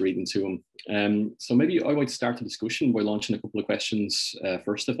happy to read them to him. So maybe I might start the discussion by launching a couple of questions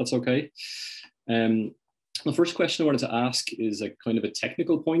first, if that's okay. The first question I wanted to ask is a kind of a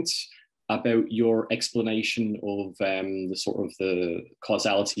technical point about your explanation of the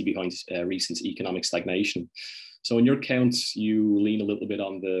causality behind recent economic stagnation. So in your account, you lean a little bit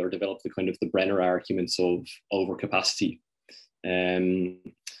on or develop the kind of the Brenner arguments of overcapacity. And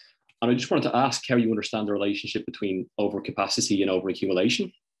I just wanted to ask how you understand the relationship between overcapacity and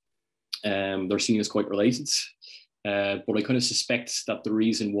overaccumulation. They're seen as quite related, but I kind of suspect that the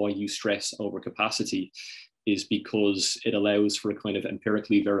reason why you stress overcapacity is because it allows for a kind of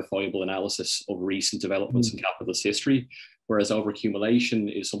empirically verifiable analysis of recent developments in capitalist history, whereas overaccumulation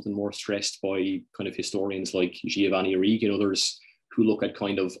is something more stressed by kind of historians like Giovanni Arrighi and others who look at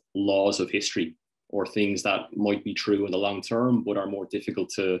kind of laws of history or things that might be true in the long term but are more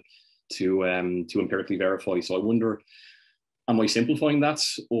difficult to empirically verify. So I wonder, am I simplifying that,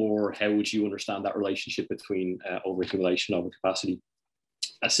 or how would you understand that relationship between overaccumulation and overcapacity?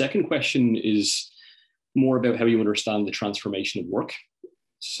 A second question is more about how you understand the transformation of work.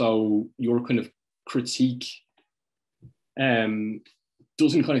 So your kind of critique doesn't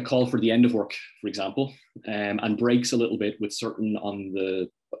kind of call for the end of work, for example, and breaks a little bit with certain on the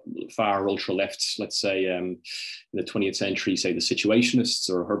far ultra left, let's say in the 20th century, say the situationists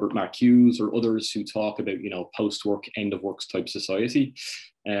or Herbert Marcuse or others who talk about, post-work, end of work type society.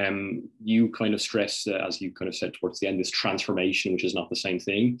 You kind of stress, as you kind of said towards the end, this transformation, which is not the same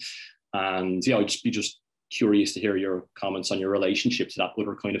thing. And I'd just be curious to hear your comments on your relationship to that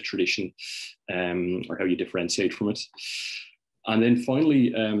other kind of tradition, or how you differentiate from it. And then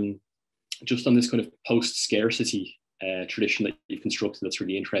finally, just on this kind of post-scarcity tradition that you've constructed, that's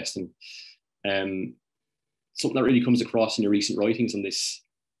really interesting. Something that really comes across in your recent writings on this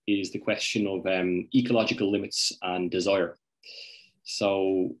is the question of ecological limits and desire.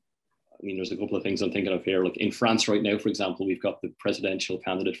 So, there's a couple of things I'm thinking of here. Like in France right now, for example, we've got the presidential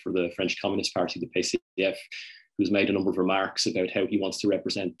candidate for the French Communist Party, the PCF, who's made a number of remarks about how he wants to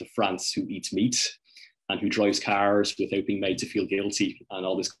represent the France who eats meat and who drives cars without being made to feel guilty and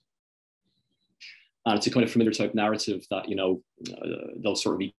all this. And it's a kind of familiar type narrative that, those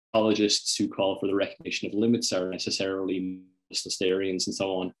sort of ecologists who call for the recognition of limits are necessarily Starians and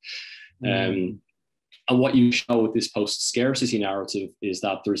so on. And what you show with this post-scarcity narrative is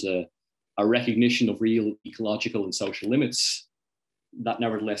that there's a recognition of real ecological and social limits that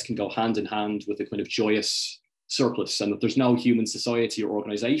nevertheless can go hand in hand with a kind of joyous surplus, and that there's no human society or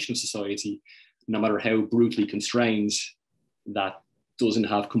organization of society, no matter how brutally constrained, that doesn't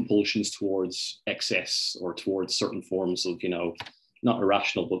have compulsions towards excess or towards certain forms of, not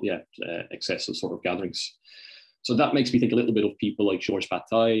irrational, but excessive sort of gatherings. So that makes me think a little bit of people like Georges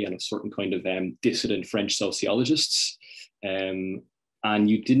Bataille and a certain kind of dissident French sociologists. And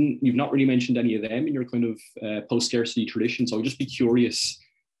you've not really mentioned any of them in your kind of post-scarcity tradition. So I'd just be curious,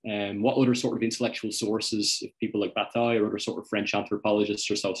 what other sort of intellectual sources, if people like Bataille or other sort of French anthropologists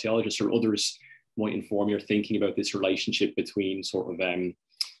or sociologists or others might inform your thinking about this relationship between sort of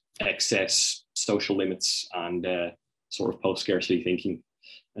excess, social limits, and sort of post-scarcity thinking.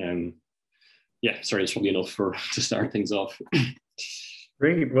 Sorry, that's probably enough to start things off.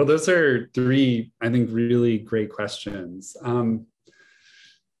 Great. Well, those are 3, I think, really great questions.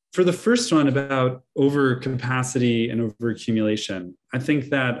 For the first one about overcapacity and overaccumulation, I think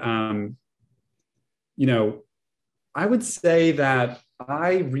that, I would say that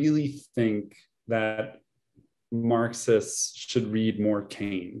I really think that Marxists should read more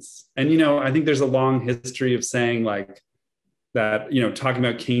Keynes. And, I think there's a long history of saying like, that, talking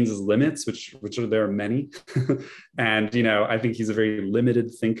about Keynes's limits, which are, there are many. And, I think he's a very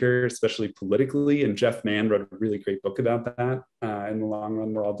limited thinker, especially politically. And Jeff Mann wrote a really great book about that. In the long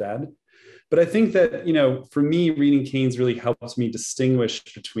run, we're all dead. But I think that, for me, reading Keynes really helps me distinguish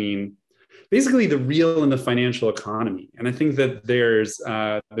between basically the real and the financial economy. And I think that there's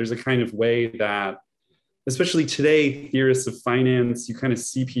a kind of way that, especially today, theorists of finance, you kind of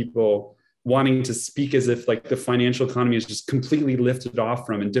see people wanting to speak as if like the financial economy is just completely lifted off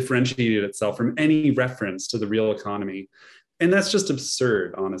from and differentiated itself from any reference to the real economy. And that's just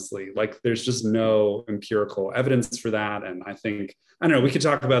absurd, honestly. Like there's just no empirical evidence for that. And I don't know, we could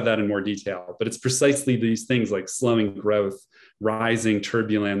talk about that in more detail, but it's precisely these things like slowing growth, rising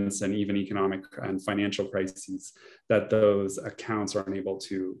turbulence, and even economic and financial crises that those accounts are unable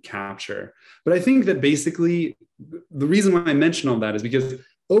to capture. But I think that basically the reason why I mention all that is because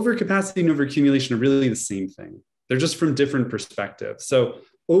overcapacity and overaccumulation are really the same thing. They're just from different perspectives. So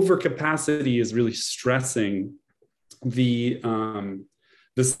overcapacity is really stressing the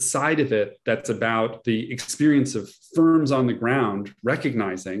side of it that's about the experience of firms on the ground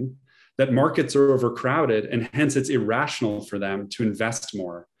recognizing that markets are overcrowded and hence it's irrational for them to invest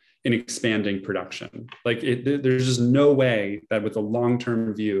more in expanding production. There's just no way that with a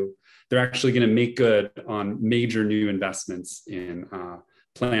long-term view, they're actually going to make good on major new investments in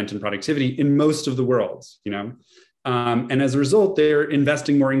plant and productivity in most of the world, and as a result, they're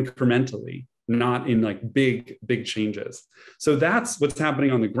investing more incrementally, not in like big changes. So that's what's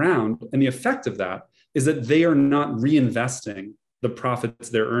happening on the ground. And the effect of that is that they are not reinvesting the profits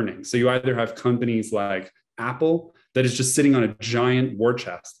they're earning. So you either have companies like Apple that is just sitting on a giant war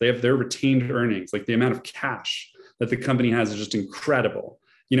chest. They have their retained earnings, like the amount of cash that the company has is just incredible.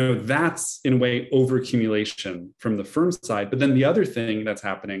 That's in a way overaccumulation from the firm side. But then the other thing that's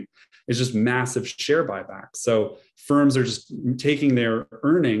happening is just massive share buybacks. So firms are just taking their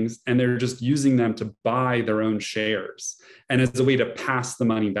earnings and they're just using them to buy their own shares. And as a way to pass the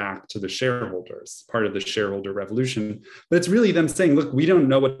money back to the shareholders, part of the shareholder revolution. But it's really them saying, look, we don't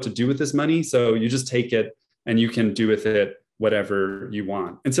know what to do with this money. So you just take it and you can do with it whatever you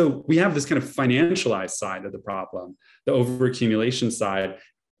want. And so we have this kind of financialized side of the problem, the overaccumulation side.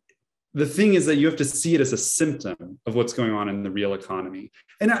 The thing is that you have to see it as a symptom of what's going on in the real economy.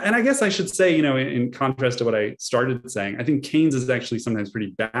 And I guess I should say, in contrast to what I started saying, I think Keynes is actually sometimes pretty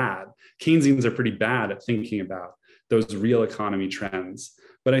bad. Keynesians are pretty bad at thinking about those real economy trends.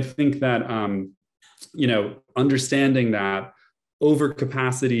 But I think that, understanding that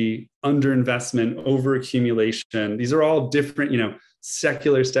overcapacity, underinvestment, overaccumulation, these are all different,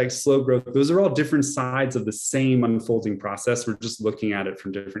 secular stack, slow growth, those are all different sides of the same unfolding process. We're just looking at it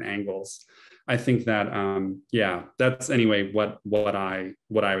from different angles. I think that, that's anyway what I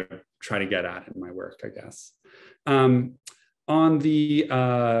would try to get at in my work, I guess. On the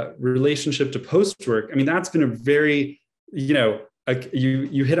relationship to post-work, that's been a very, you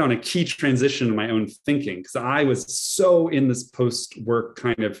hit on a key transition in my own thinking, because I was so in this post-work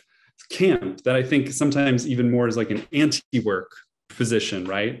kind of camp that I think sometimes even more is like an anti-work position,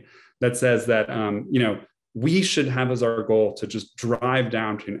 right? That says that, we should have as our goal to just drive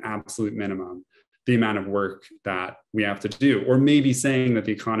down to an absolute minimum the amount of work that we have to do, or maybe saying that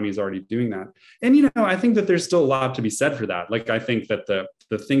the economy is already doing that. And, I think that there's still a lot to be said for that. Like, I think that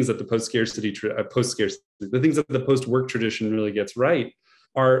the things that the the things that the post-work tradition really gets right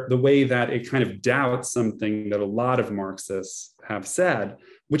are the way that it kind of doubts something that a lot of Marxists have said,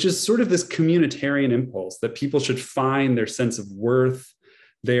 which is sort of this communitarian impulse that people should find their sense of worth,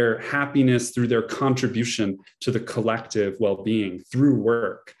 their happiness through their contribution to the collective well-being through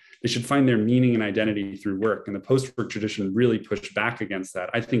work. They should find their meaning and identity through work. And the post-work tradition really pushed back against that,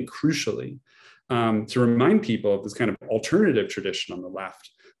 I think crucially, to remind people of this kind of alternative tradition on the left,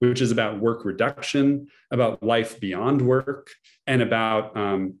 which is about work reduction, about life beyond work, and about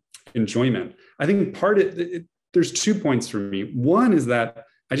enjoyment. I think there's 2 points for me. One is that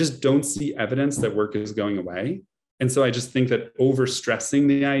I just don't see evidence that work is going away. And so I just think that overstressing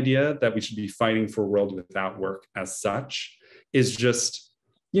the idea that we should be fighting for a world without work as such is just,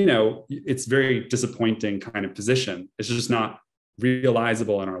 it's very disappointing kind of position. It's just not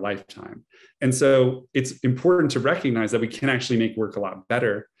realizable in our lifetime. And so it's important to recognize that we can actually make work a lot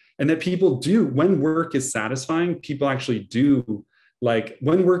better, and that people do, when work is satisfying, people actually do, like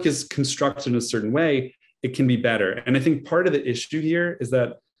when work is constructed in a certain way, it can be better. And I think part of the issue here is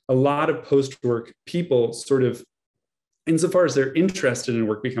that a lot of post-work people sort of, insofar as they're interested in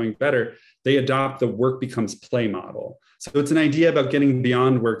work becoming better, they adopt the work becomes play model. So it's an idea about getting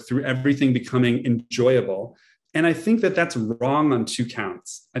beyond work through everything becoming enjoyable. And I think that that's wrong on 2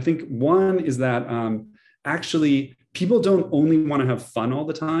 counts. I think one is that actually people don't only want to have fun all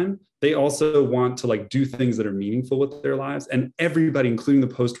the time. They also want to like do things that are meaningful with their lives. And everybody, including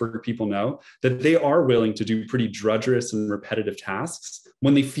the post-work people, know that they are willing to do pretty drudgerous and repetitive tasks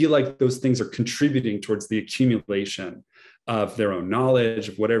when they feel like those things are contributing towards the accumulation of their own knowledge,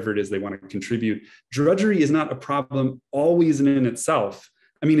 of whatever it is they want to contribute. Drudgery is not a problem always in itself.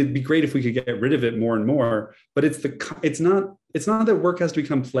 I mean, it'd be great if we could get rid of it more and more, but it's not that work has to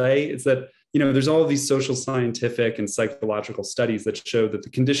become play. It's that, there's all of these social, scientific, and psychological studies that show that the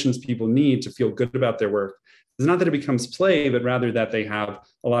conditions people need to feel good about their work is not that it becomes play, but rather that they have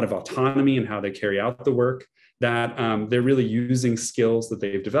a lot of autonomy in how they carry out the work, that they're really using skills that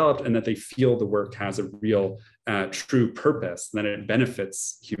they've developed, and that they feel the work has a real, true purpose, that it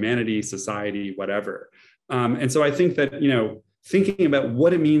benefits humanity, society, whatever. And so I think that, thinking about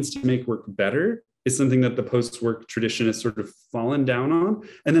what it means to make work better is something that the post-work tradition has sort of fallen down on.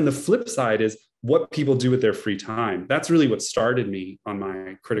 And then the flip side is what people do with their free time. That's really what started me on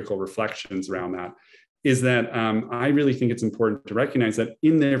my critical reflections around that, is that I really think it's important to recognize that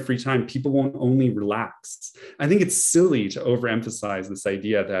in their free time, people won't only relax. I think it's silly to overemphasize this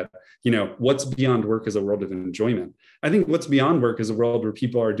idea that, what's beyond work is a world of enjoyment. I think what's beyond work is a world where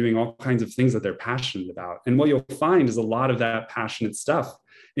people are doing all kinds of things that they're passionate about. And what you'll find is a lot of that passionate stuff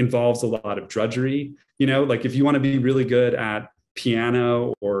involves a lot of drudgery. Like if you want to be really good at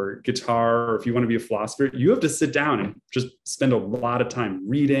piano or guitar, or if you want to be a philosopher, you have to sit down and just spend a lot of time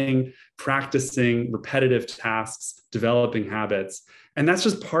reading, practicing repetitive tasks, developing habits. And that's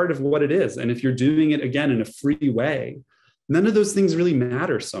just part of what it is. And if you're doing it again in a free way, none of those things really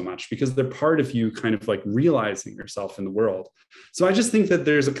matter so much because they're part of you kind of like realizing yourself in the world. So I just think that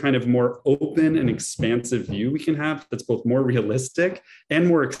there's a kind of more open and expansive view we can have that's both more realistic and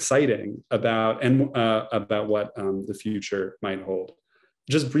more exciting about what the future might hold.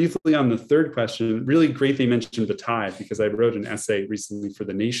 Just briefly on the third question, really great they mentioned Bataille, because I wrote an essay recently for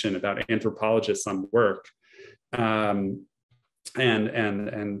The Nation about anthropologists on work and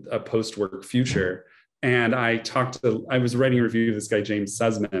a post-work future. And I was writing a review of this guy, James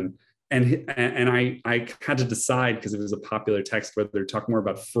Sussman, and I had to decide, because it was a popular text, whether to talk more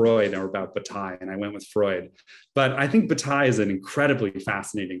about Freud or about Bataille, and I went with Freud. But I think Bataille is an incredibly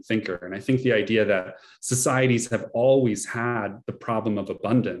fascinating thinker. And I think the idea that societies have always had the problem of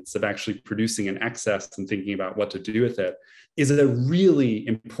abundance, of actually producing an excess and thinking about what to do with it, is a really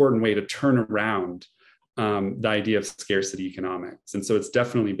important way to turn around the idea of scarcity economics. And so it's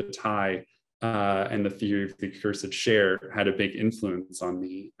definitely Bataille and the theory of the accursed share had a big influence on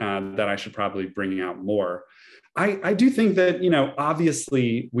me that I should probably bring out more. I do think that,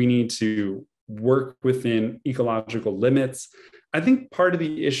 obviously we need to work within ecological limits. I think part of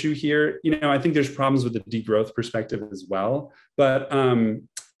the issue here, I think there's problems with the degrowth perspective as well, but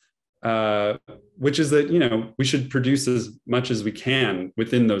which is that, we should produce as much as we can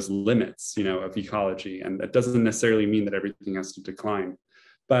within those limits, of ecology. And that doesn't necessarily mean that everything has to decline.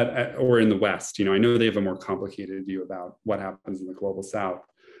 But, or in the West, I know they have a more complicated view about what happens in the global South.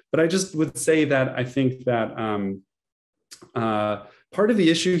 But I just would say that I think that part of the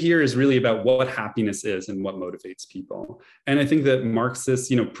issue here is really about what happiness is and what motivates people. And I think that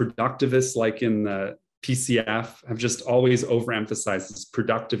Marxists, productivists like in the PCF have just always overemphasized this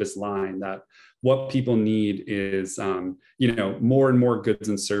productivist line that what people need is, more and more goods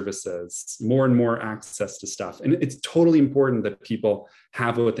and services, more and more access to stuff. And it's totally important that people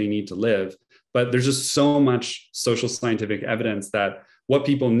have what they need to live. But there's just so much social scientific evidence that what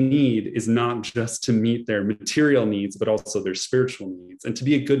people need is not just to meet their material needs, but also their spiritual needs. And to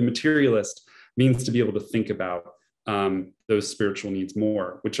be a good materialist means to be able to think about those spiritual needs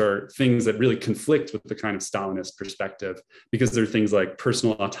more, which are things that really conflict with the kind of Stalinist perspective, because they're things like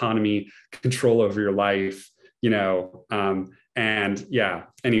personal autonomy, control over your life, and yeah,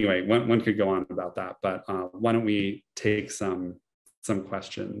 anyway, one could go on about that, but why don't we take some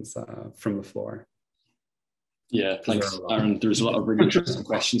questions from the floor? Yeah, thanks, Aaron. There's a lot of really interesting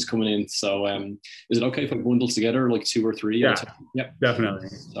questions coming in. So is it okay if I bundle together like two or three? Yeah, definitely.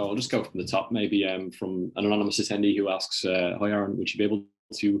 So I'll just go from the top, maybe from an anonymous attendee who asks, hi, Aaron, would you be able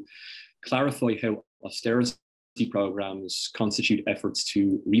to clarify how austerity programs constitute efforts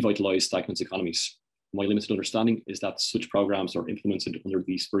to revitalize stagnant economies? My limited understanding is that such programs are implemented under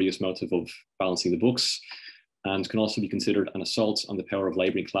the spurious motive of balancing the books and can also be considered an assault on the power of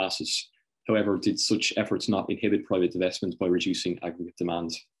labouring classes. However, did such efforts not inhibit private investment by reducing aggregate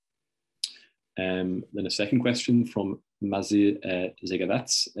demand? Then a second question from Mazi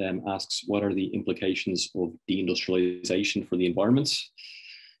Zegavets asks, what are the implications of deindustrialization for the environment?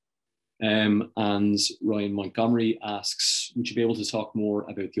 And Ryan Montgomery asks, would you be able to talk more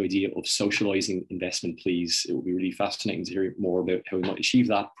about the idea of socializing investment, please? It would be really fascinating to hear more about how we might achieve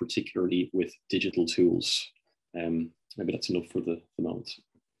that, particularly with digital tools. Maybe that's enough for the moment.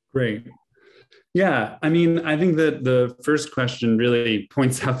 Great. Yeah, I mean, I think that the first question really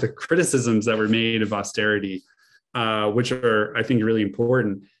points out the criticisms that were made of austerity, which are, I think, really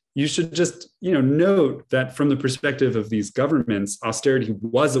important. You should just, note that from the perspective of these governments, austerity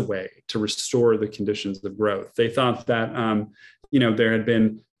was a way to restore the conditions of growth. They thought that, there had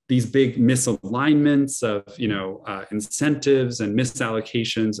been these big misalignments of, incentives and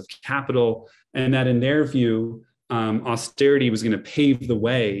misallocations of capital, and that in their view, austerity was going to pave the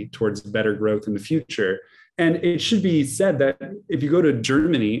way towards better growth in the future. And it should be said that if you go to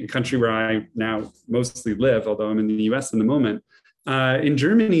Germany, a country where I now mostly live, although I'm in the US in the moment, in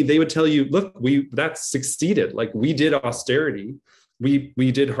Germany, they would tell you, look, that succeeded. Like, we did austerity. We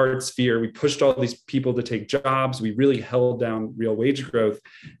did hard sphere. We pushed all these people to take jobs. We really held down real wage growth.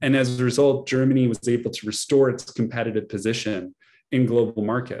 And as a result, Germany was able to restore its competitive position in global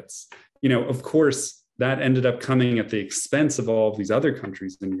markets. Of course, that ended up coming at the expense of all of these other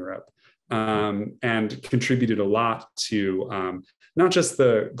countries in Europe, and contributed a lot to not just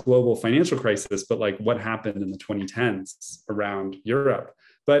the global financial crisis, but like what happened in the 2010s around Europe.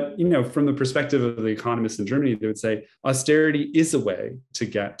 But from the perspective of the economists in Germany, they would say austerity is a way to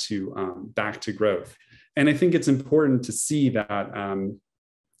get to back to growth. And I think it's important to see that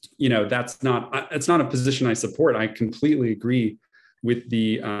it's not a position I support. I completely agree with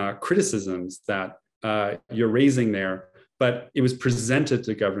the criticisms that you're raising there, but it was presented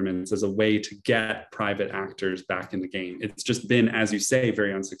to governments as a way to get private actors back in the game. It's just been, as you say,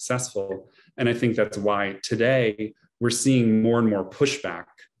 very unsuccessful. And I think that's why today we're seeing more and more pushback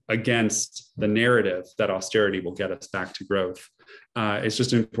against the narrative that austerity will get us back to growth. It's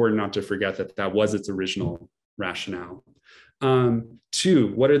just important not to forget that that was its original rationale.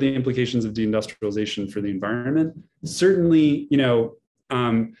 Two, what are the implications of deindustrialization for the environment? Certainly,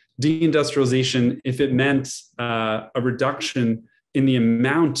 deindustrialization, if it meant a reduction in the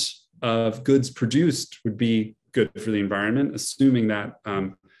amount of goods produced, would be good for the environment, assuming that,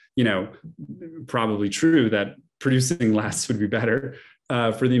 probably true that producing less would be better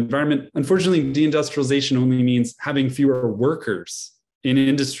for the environment. Unfortunately, deindustrialization only means having fewer workers in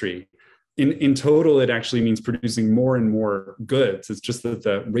industry. In total, it actually means producing more and more goods. It's just that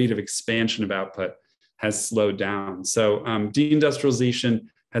the rate of expansion of output has slowed down. So deindustrialization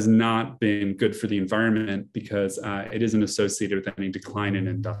has not been good for the environment because it isn't associated with any decline in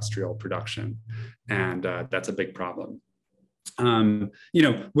industrial production. And that's a big problem.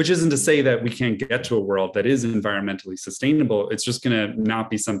 Which isn't to say that we can't get to a world that is environmentally sustainable. It's just going to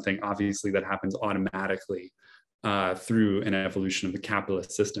not be something, obviously, that happens automatically through an evolution of the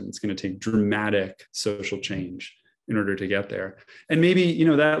capitalist system. It's going to take dramatic social change in order to get there. And maybe,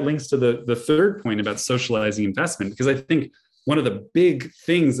 that links to the third point about socializing investment, because I think one of the big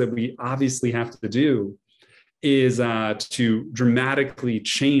things that we obviously have to do is to dramatically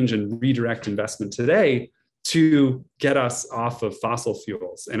change and redirect investment today to get us off of fossil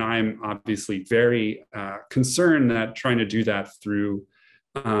fuels. And I'm obviously very concerned that trying to do that through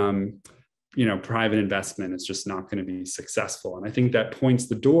private investment is just not going to be successful. And I think that points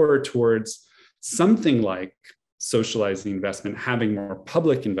the door towards something like socializing investment, having more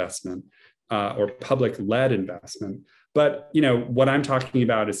public investment or public-led investment. But what I'm talking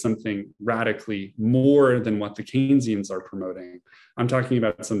about is something radically more than what the Keynesians are promoting. I'm talking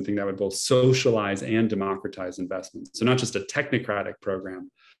about something that would both socialize and democratize investment. So not just a technocratic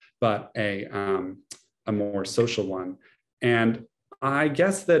program, but a more social one. And I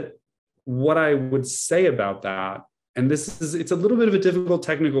guess that what I would say about that, and it's a little bit of a difficult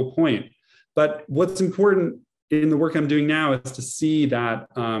technical point, but what's important in the work I'm doing now is to see that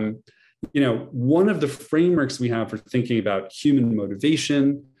one of the frameworks we have for thinking about human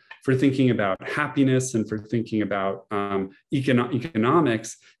motivation, for thinking about happiness, and for thinking about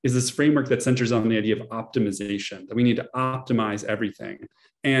economics is this framework that centers on the idea of optimization, that we need to optimize everything.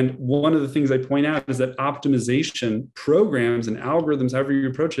 And one of the things I point out is that optimization programs and algorithms, however you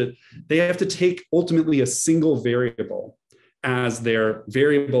approach it, they have to take ultimately a single variable as their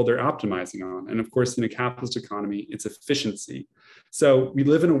variable they're optimizing on. And of course, in a capitalist economy, it's efficiency. So we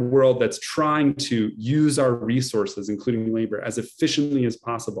live in a world that's trying to use our resources, including labor, as efficiently as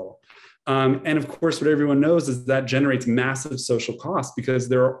possible. And of course, what everyone knows is that generates massive social costs because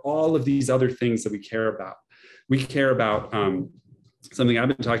there are all of these other things that we care about. We care about something I've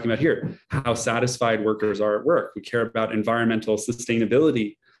been talking about here, how satisfied workers are at work. We care about environmental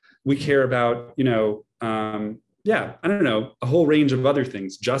sustainability. We care about, yeah, I don't know, a whole range of other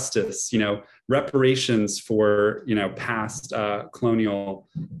things, justice, reparations for, past colonial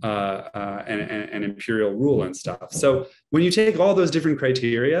and imperial rule and stuff. So when you take all those different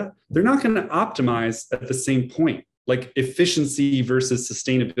criteria, they're not going to optimize at the same point. Like efficiency versus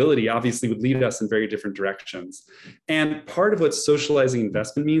sustainability obviously would lead us in very different directions. And part of what socializing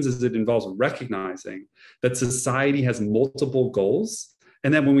investment means is it involves recognizing that society has multiple goals.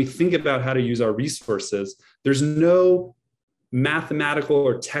 And that when we think about how to use our resources, there's no mathematical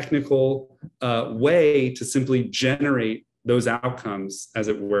or technical way to simply generate those outcomes, as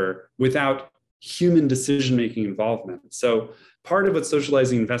it were, without human decision-making involvement. So part of what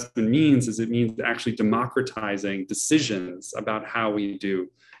socializing investment means is it means actually democratizing decisions about how we do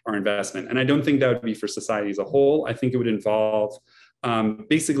our investment. And I don't think that would be for society as a whole. I think it would involve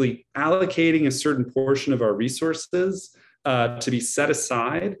basically allocating a certain portion of our resources to be set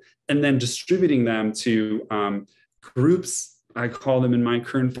aside and then distributing them to groups. I call them, in my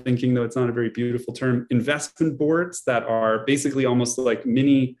current thinking, though it's not a very beautiful term, investment boards that are basically almost like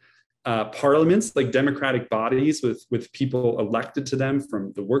mini parliaments, like democratic bodies with people elected to them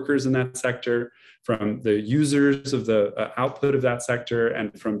from the workers in that sector, from the users of the output of that sector,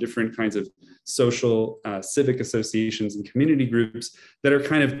 and from different kinds of social civic associations and community groups that are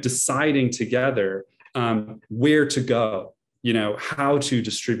kind of deciding together where to go, how to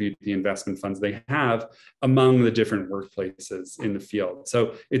distribute the investment funds they have among the different workplaces in the field.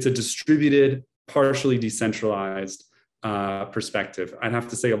 So it's a distributed, partially decentralized perspective. I'd have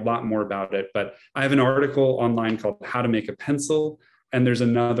to say a lot more about it, but I have an article online called How to Make a Pencil, and there's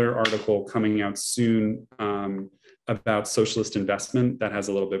another article coming out soon about socialist investment that has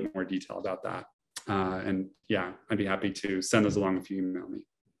a little bit more detail about that. And yeah, I'd be happy to send those along if you email me.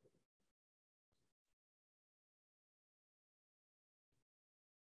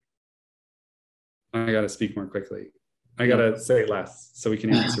 I got to speak more quickly. I got to say less so we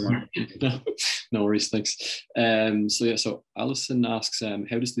can answer more. No worries, thanks. So Alison asks,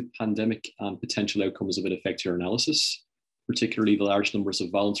 how does the pandemic and potential outcomes of it affect your analysis, particularly the large numbers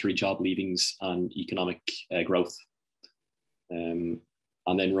of voluntary job leavings and economic growth? And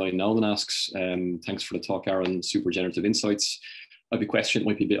then Ryan Nolan asks, thanks for the talk, Aaron, super generative insights. I have a question, it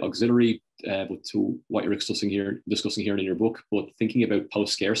might be a bit auxiliary but to what you're discussing here in your book, but thinking about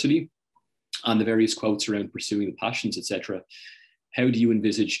post-scarcity and the various quotes around pursuing the passions, etc. How do you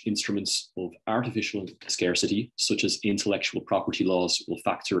envisage instruments of artificial scarcity, such as intellectual property laws, will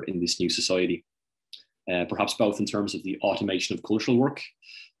factor in this new society? Perhaps both in terms of the automation of cultural work,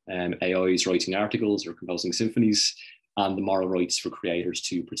 AIs writing articles or composing symphonies, and the moral rights for creators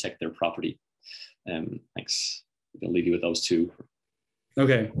to protect their property. Thanks. I'll leave you with those two.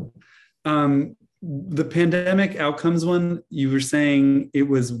 Okay. The pandemic outcomes one, you were saying it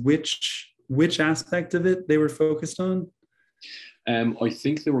was which aspect of it they were focused on? I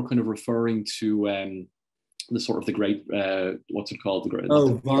think they were kind of referring to the sort of the great, what's it called?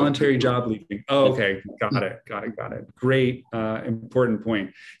 Voluntary job leaving. Oh, okay. Got it. Great, important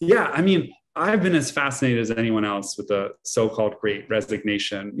point. Yeah, I mean, I've been as fascinated as anyone else with the so-called Great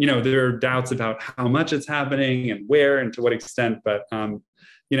Resignation. There are doubts about how much it's happening and where and to what extent, but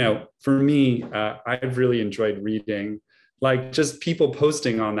for me, I've really enjoyed reading like just people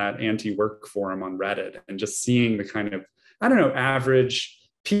posting on that anti-work forum on Reddit and just seeing the kind of, average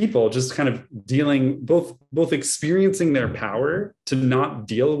people just kind of dealing, both experiencing their power to not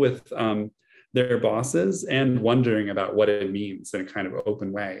deal with their bosses and wondering about what it means in a kind of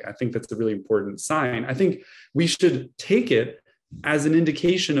open way. I think that's a really important sign. I think we should take it as an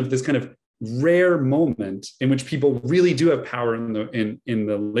indication of this kind of rare moment in which people really do have power in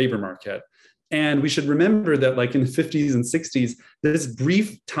the labor market. And we should remember that like in the 50s and 60s, this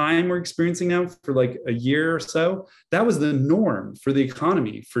brief time we're experiencing now for like a year or so, that was the norm for the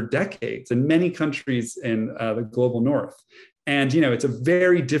economy for decades in many countries in the global north. And, it's a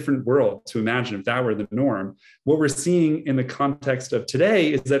very different world to imagine if that were the norm. What we're seeing in the context of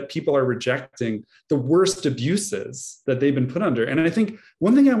today is that people are rejecting the worst abuses that they've been put under. And I think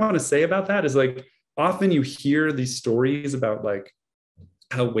one thing I want to say about that is like, often you hear these stories about like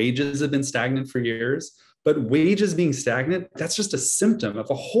how wages have been stagnant for years, but wages being stagnant, that's just a symptom of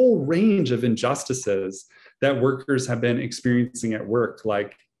a whole range of injustices that workers have been experiencing at work,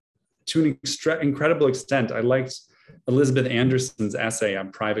 like to an incredible extent. I liked Elizabeth Anderson's essay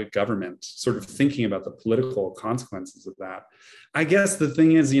on private government, sort of thinking about the political consequences of that. I guess the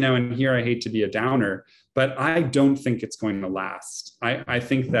thing is, and here I hate to be a downer, but I don't think it's going to last. I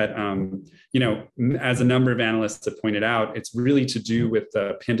think that, as a number of analysts have pointed out, it's really to do with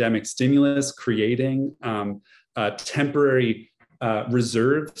the pandemic stimulus creating temporary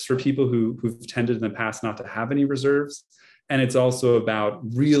reserves for people who've tended in the past not to have any reserves. And it's also about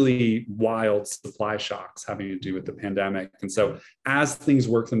really wild supply shocks having to do with the pandemic. And so as things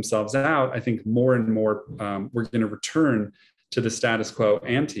work themselves out, I think more and more we're going to return to the status quo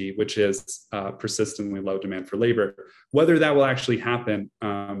ante, which is persistently low demand for labor. Whether that will actually happen,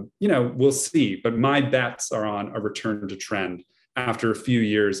 we'll see. But my bets are on a return to trend after a few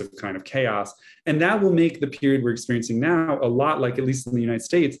years of kind of chaos. And that will make the period we're experiencing now a lot like, at least in the United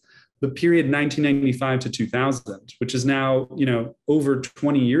States, the period 1995 to 2000, which is now, over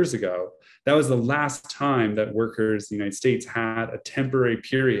 20 years ago. That was the last time that workers in the United States had a temporary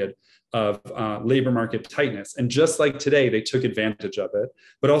period of labor market tightness. And just like today, they took advantage of it.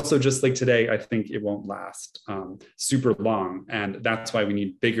 But also just like today, I think it won't last super long. And that's why we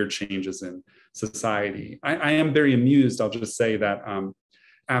need bigger changes in society. I am very amused, I'll just say that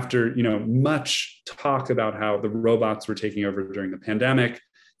after much talk about how the robots were taking over during the pandemic,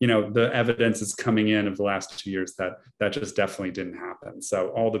 the evidence is coming in of the last 2 years that just definitely didn't happen. So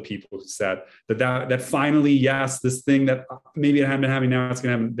all the people who said that finally, yes, this thing that maybe it hadn't been happening, now it's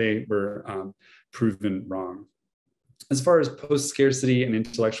going to happen, they were proven wrong. As far as post-scarcity and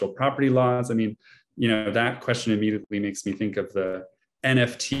intellectual property laws, I mean, that question immediately makes me think of the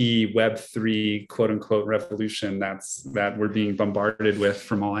NFT Web3 quote unquote revolution that we're being bombarded with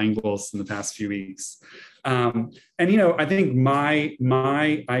from all angles in the past few weeks. I think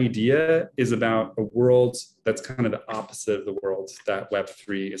my idea is about a world that's kind of the opposite of the world that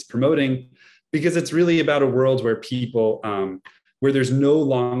Web3 is promoting, because it's really about a world where people, where there's no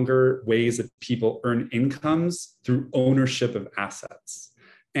longer ways that people earn incomes through ownership of assets.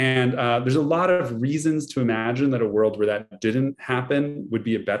 And there's a lot of reasons to imagine that a world where that didn't happen would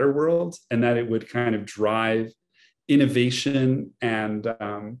be a better world, and that it would kind of drive innovation and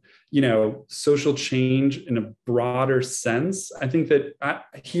social change in a broader sense. I think that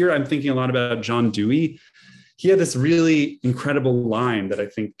here I'm thinking a lot about John Dewey. He had this really incredible line that I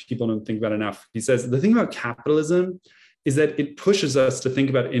think people don't think about enough. He says, the thing about capitalism is that it pushes us to think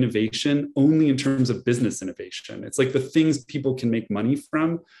about innovation only in terms of business innovation. It's like the things people can make money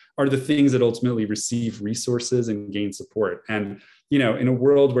from are the things that ultimately receive resources and gain support. And in a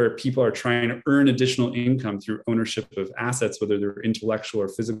world where people are trying to earn additional income through ownership of assets, whether they're intellectual or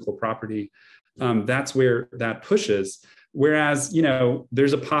physical property, that's where that pushes. Whereas,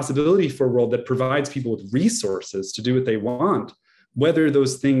 there's a possibility for a world that provides people with resources to do what they want, whether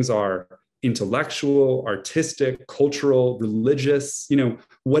those things are intellectual, artistic, cultural, religious,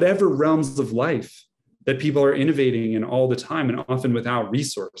 whatever realms of life that people are innovating in all the time and often without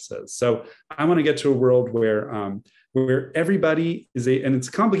resources. So I want to get to a world where everybody is and it's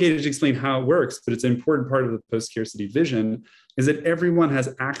complicated to explain how it works, but it's an important part of the post-scarcity vision, is that everyone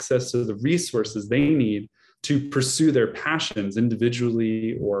has access to the resources they need to pursue their passions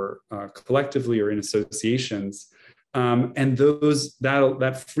individually or collectively or in associations. And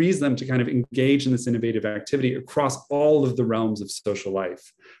that frees them to kind of engage in this innovative activity across all of the realms of social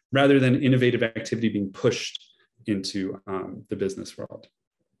life, rather than innovative activity being pushed into the business world.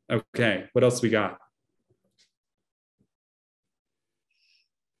 Okay, what else we got?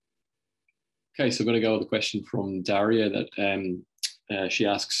 Okay, so I'm going to go with a question from Daria that she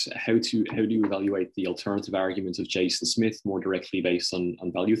asks, how do you evaluate the alternative arguments of Jason Smith more directly based on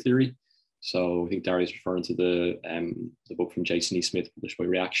value theory? So I think Daria is referring to the book from Jason E. Smith published by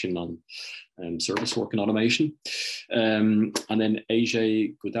Reaction on service work and automation. And then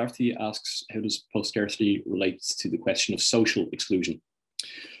Ajay Godarthi asks, how does post-scarcity relate to the question of social exclusion?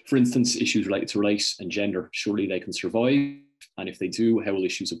 For instance, issues related to race and gender, surely they can survive. And if they do, how will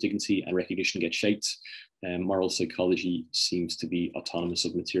issues of dignity and recognition get shaped? Moral psychology seems to be autonomous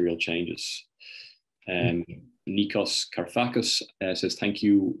of material changes. Nikos Karfakis says, thank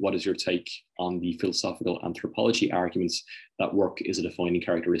you. What is your take on the philosophical anthropology arguments that work is a defining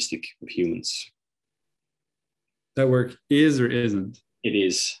characteristic of humans? That work is or isn't? It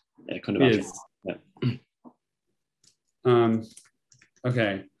is. Kind of. Yeah.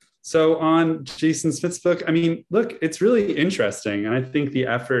 Okay. So on Jason Smith's book, I mean, look, it's really interesting. And I think the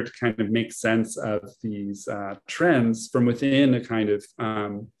effort kind of makes sense of these trends from within a kind of,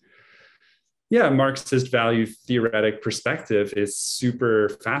 Marxist value theoretic perspective is super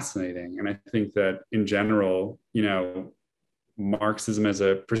fascinating. And I think that in general, Marxism as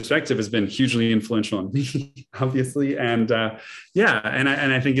a perspective has been hugely influential on me, obviously. And I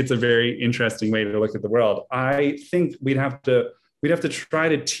think it's a very interesting way to look at the world. I think we'd have to try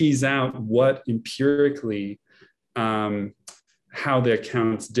to tease out what empirically, how the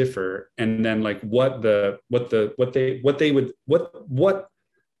accounts differ, and then like what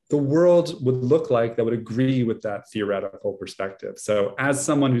the world would look like that would agree with that theoretical perspective. So as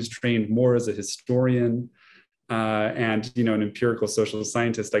someone who's trained more as a historian and an empirical social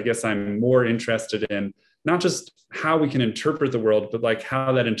scientist, I guess I'm more interested in not just how we can interpret the world, but like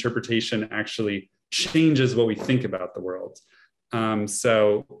how that interpretation actually changes what we think about the world.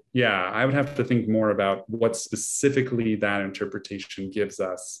 So yeah, I would have to think more about what specifically that interpretation gives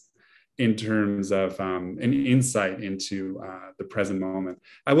us in terms of an insight into the present moment.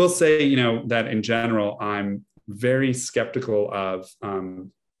 I will say, that in general, I'm very skeptical of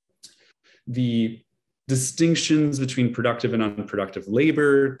the distinctions between productive and unproductive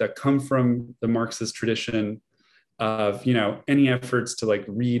labor that come from the Marxist tradition of, any efforts to like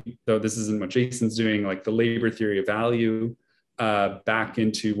read, though this isn't what Jason's doing, like the labor theory of value back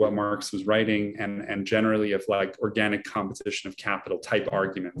into what Marx was writing, and generally of like organic competition of capital type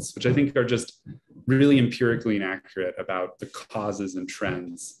arguments, which I think are just really empirically inaccurate about the causes and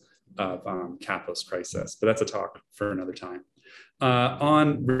trends of capitalist crisis. But that's a talk for another time.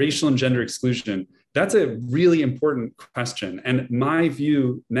 On racial and gender exclusion, that's a really important question. And my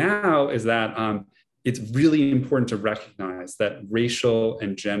view now is that it's really important to recognize that racial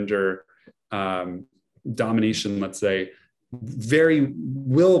and gender domination, let's say,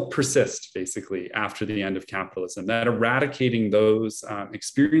 will persist basically after the end of capitalism, that eradicating those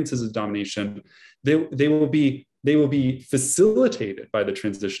experiences of domination, they will be facilitated by the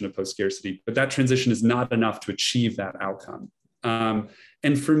transition of post-scarcity, but that transition is not enough to achieve that outcome.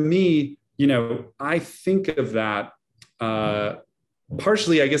 And for me, I think of that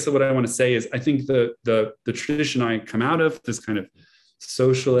partially, I guess what I want to say is I think the tradition I come out of, this kind of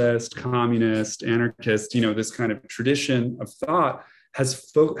socialist, communist, anarchist, this kind of tradition of thought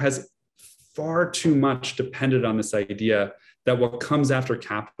has far too much depended on this idea that what comes after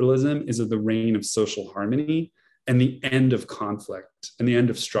capitalism is the reign of social harmony and the end of conflict and the end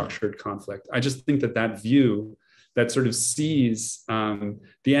of structured conflict. I just think that view that sort of sees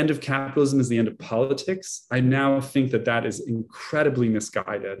the end of capitalism as the end of politics, I now think that is incredibly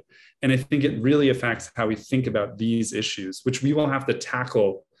misguided. And I think it really affects how we think about these issues, which we will have to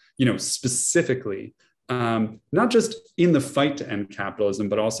tackle, specifically, not just in the fight to end capitalism,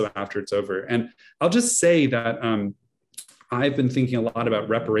 but also after it's over. And I'll just say that I've been thinking a lot about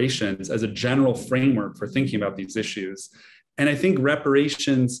reparations as a general framework for thinking about these issues. And I think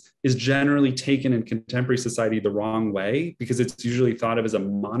reparations is generally taken in contemporary society the wrong way, because it's usually thought of as a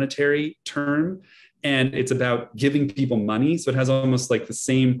monetary term, and it's about giving people money. So it has almost like the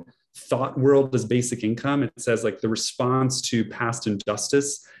same thought world as basic income. It says like the response to past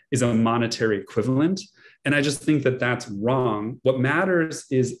injustice is a monetary equivalent. And I just think that that's wrong. What matters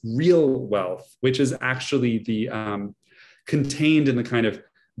is real wealth, which is actually the contained in the kind of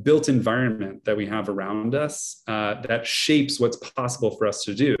built environment that we have around us that shapes what's possible for us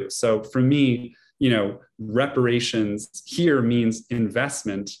to do. So for me, reparations here means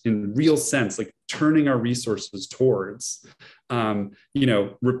investment in real sense, like turning our resources towards,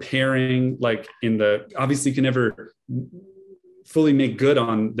 repairing, like obviously you can never fully make good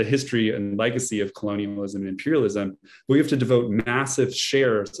on the history and legacy of colonialism and imperialism, but we have to devote massive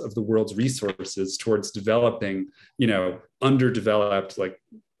shares of the world's resources towards developing, underdeveloped,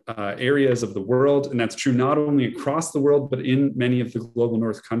 areas of the world. And that's true not only across the world, but in many of the global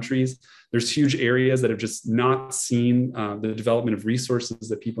north countries. There's huge areas that have just not seen the development of resources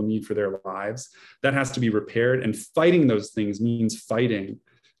that people need for their lives. That has to be repaired. And fighting those things means fighting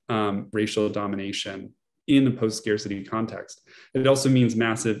racial domination in the post-scarcity context. It also means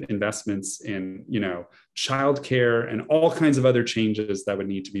massive investments in, childcare and all kinds of other changes that would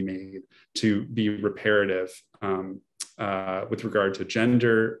need to be made to be reparative with regard to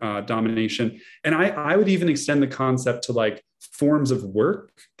gender domination. And I would even extend the concept to forms of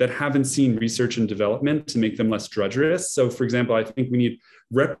work that haven't seen research and development to make them less drudgerous. So for example, I think we need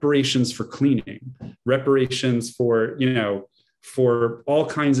reparations for cleaning, reparations for, for all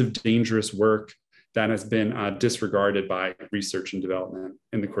kinds of dangerous work that has been disregarded by research and development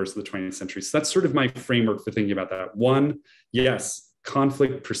in the course of the 20th century. So that's sort of my framework for thinking about that. One, yes,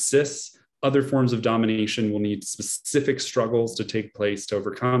 conflict persists. Other forms of domination will need specific struggles to take place to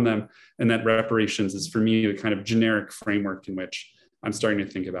overcome them. And that reparations is, for me, the kind of generic framework in which I'm starting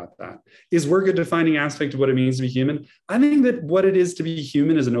to think about that. Is work a defining aspect of what it means to be human? I think that what it is to be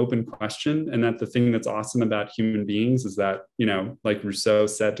human is an open question. And that the thing that's awesome about human beings is that, like Rousseau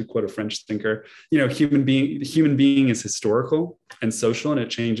said, to quote a French thinker, human being is historical and social, and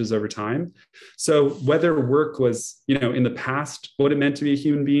it changes over time. So whether work was, in the past, what it meant to be a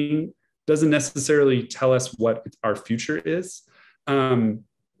human being doesn't necessarily tell us what our future is.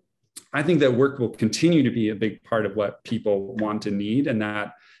 I think that work will continue to be a big part of what people want and need, and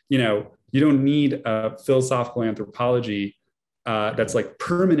that, you don't need a philosophical anthropology that's like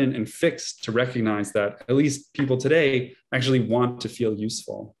permanent and fixed to recognize that at least people today actually want to feel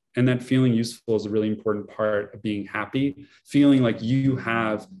useful. And that feeling useful is a really important part of being happy, feeling like you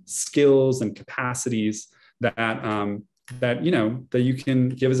have skills and capacities that that you can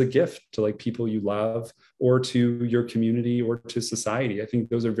give as a gift to like people you love or to your community or to society. I think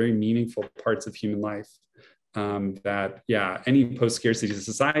those are very meaningful parts of human life. Any post-scarcity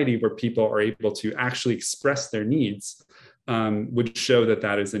society where people are able to actually express their needs would show that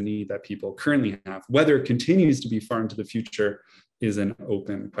that is a need that people currently have. Whether it continues to be far into the future is an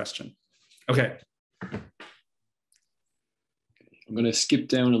open question. Okay. I'm going to skip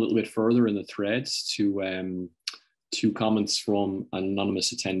down a little bit further in the threads to two comments from an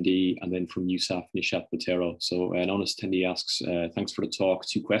anonymous attendee and then from Yusuf Nishat Botero. So an anonymous attendee asks, thanks for the talk.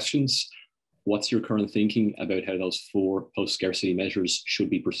 Two questions. What's your current thinking about how those 4 post-scarcity measures should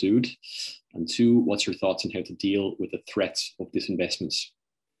be pursued? And 2, what's your thoughts on how to deal with the threat of disinvestment?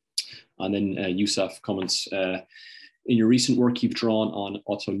 And then Yusuf comments, in your recent work, you've drawn on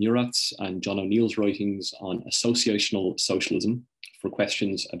Otto Neurath's and John O'Neill's writings on associational socialism for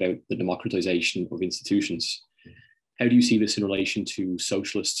questions about the democratization of institutions. How do you see this in relation to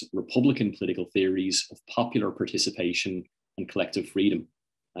socialist Republican political theories of popular participation and collective freedom?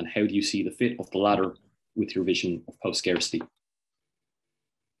 And how do you see the fit of the latter with your vision of post-scarcity?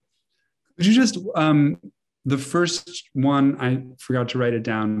 Could you just, the first one, I forgot to write it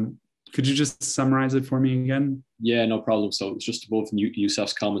down. Could you just summarize it for me again? Yeah, no problem. So it's just above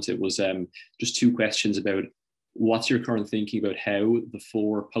Yusuf's comment. It was just 2 questions about what's your current thinking about how the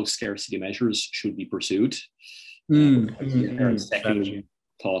 4 post-scarcity measures should be pursued? Second,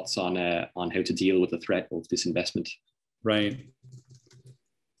 thoughts on how to deal with the threat of disinvestment. Right.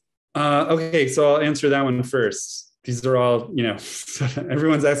 Okay, so I'll answer that one first. These are all,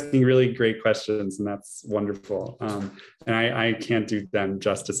 everyone's asking really great questions, and that's wonderful. And I can't do them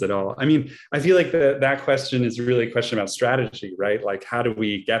justice at all. I mean, I feel like that question is really a question about strategy, right? Like, how do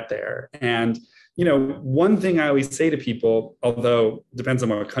we get there? And, one thing I always say to people, although it depends on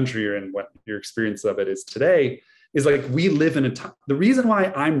what country you're in, what your experience of it is today, is like we live in a time. The reason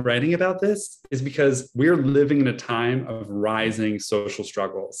why I'm writing about this is because we're living in a time of rising social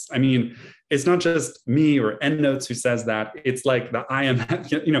struggles. I mean, it's not just me or EndNotes who says that. It's like the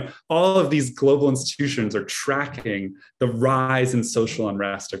IMF, all of these global institutions are tracking the rise in social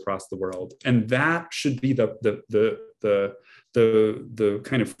unrest across the world. And that should be the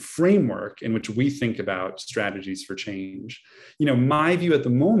kind of framework in which we think about strategies for change. My view at the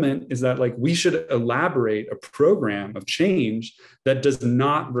moment is that like we should elaborate a program of change that does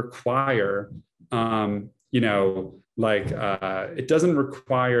not require, it doesn't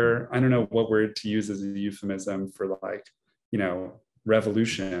require, I don't know what word to use as a euphemism for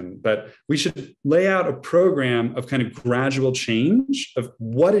revolution, but we should lay out a program of kind of gradual change of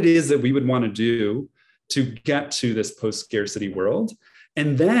what it is that we would want to do to get to this post-scarcity world.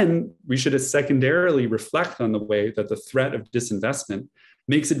 And then we should secondarily reflect on the way that the threat of disinvestment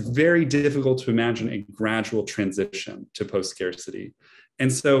makes it very difficult to imagine a gradual transition to post-scarcity.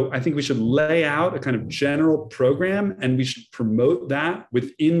 And so I think we should lay out a kind of general program, and we should promote that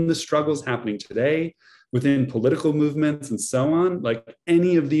within the struggles happening today, within political movements and so on, like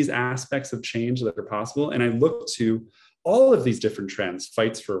any of these aspects of change that are possible. And I look to all of these different trends,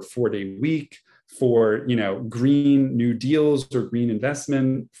 fights for a 4-day week, for Green New Deals or green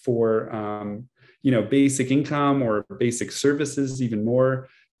investment, for basic income or basic services, even more,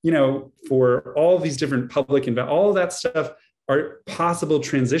 for all these different public all that stuff are possible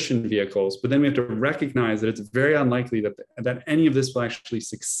transition vehicles. But then we have to recognize that it's very unlikely that any of this will actually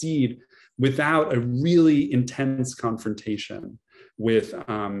succeed without a really intense confrontation with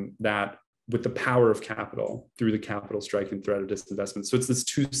with the power of capital through the capital strike and threat of disinvestment. So it's this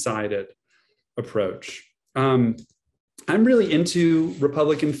two-sided approach. I'm really into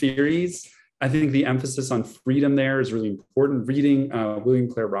Republican theories. I think the emphasis on freedom there is really important. Reading William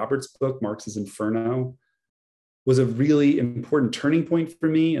Clare Roberts' book, Marx's Inferno, was a really important turning point for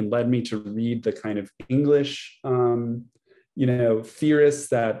me and led me to read the kind of English, theorists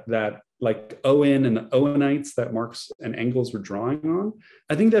that like Owen and the Owenites that Marx and Engels were drawing on.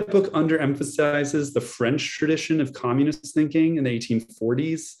 I think that book underemphasizes the French tradition of communist thinking in the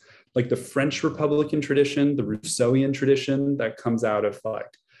 1840s, like the French Republican tradition, the Rousseauian tradition that comes out of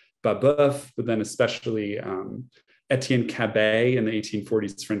like Babeuf, but then especially Etienne Cabet in the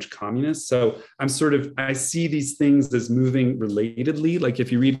 1840s French communists. So I see these things as moving relatedly. Like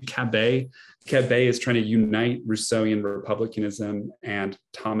if you read Cabet is trying to unite Rousseauian republicanism and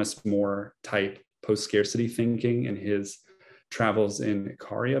Thomas More type post-scarcity thinking in his Travels in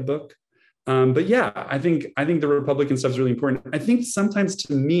Icaria book. But yeah, I think the Republican stuff is really important. I think sometimes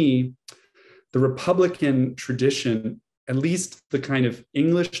to me, the Republican tradition, at least the kind of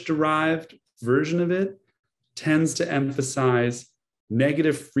English-derived version of it, tends to emphasize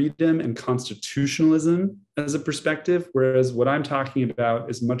negative freedom and constitutionalism as a perspective, whereas what I'm talking about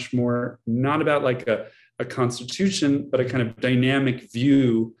is much more not about like a constitution, but a kind of dynamic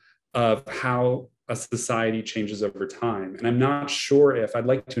view of how a society changes over time. And I'm not sure if I'd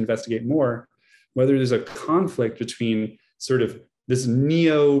like to investigate more whether there's a conflict between sort of this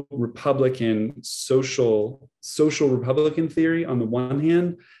neo-Republican social Republican theory on the one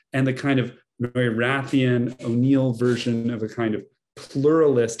hand, and the kind of Rathian O'Neill version of a kind of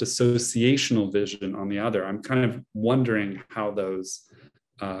pluralist associational vision on the other. I'm kind of wondering how those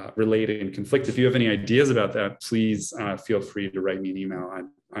relate and conflict. If you have any ideas about that, please feel free to write me an email.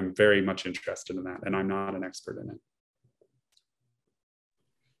 I'm very much interested in that, and I'm not an expert in it.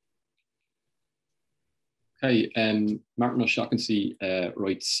 Okay, Martin O'Shaughnessy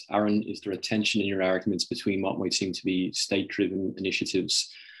writes, Aaron, is there a tension in your arguments between what might seem to be state-driven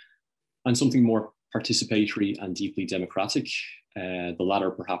initiatives and something more participatory and deeply democratic, the latter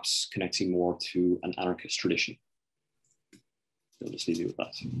perhaps connecting more to an anarchist tradition? I'll just leave you with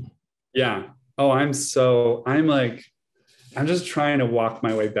that. Yeah. Oh, I'm just trying to walk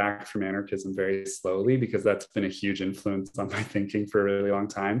my way back from anarchism very slowly, because that's been a huge influence on my thinking for a really long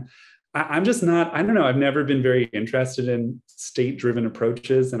time. I'm just not, I don't know, I've never been very interested in state-driven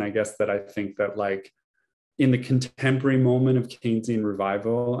approaches. And I guess that I think that like in the contemporary moment of Keynesian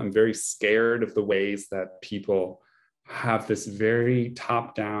revival, I'm very scared of the ways that people have this very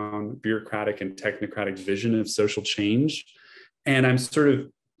top-down bureaucratic and technocratic vision of social change. And I'm sort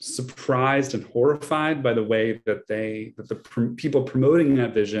of surprised and horrified by the way that the people promoting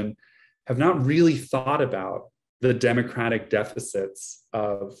that vision have not really thought about the democratic deficits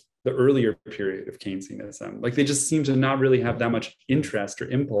of the earlier period of Keynesianism. Like they just seem to not really have that much interest or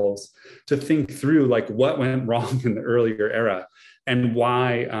impulse to think through like what went wrong in the earlier era and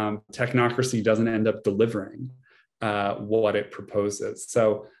why technocracy doesn't end up delivering what it proposes.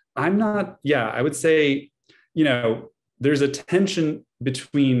 So I'm not, I would say, there's a tension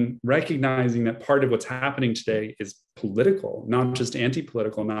between recognizing that part of what's happening today is political, not just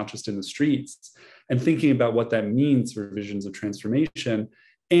anti-political, not just in the streets, and thinking about what that means for visions of transformation,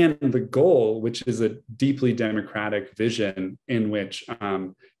 and the goal, which is a deeply democratic vision in which,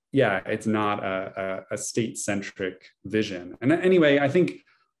 it's not a state-centric vision. And anyway, I think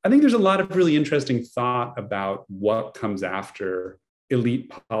there's a lot of really interesting thought about what comes after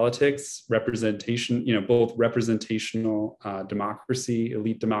elite politics, representation, both representational democracy,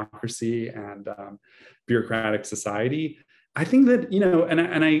 elite democracy, and bureaucratic society. I think that,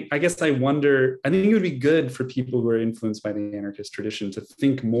 I guess I wonder, I think it would be good for people who are influenced by the anarchist tradition to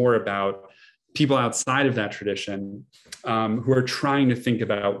think more about people outside of that tradition who are trying to think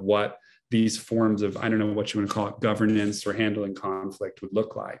about what these forms of, I don't know what you want to call it, governance or handling conflict would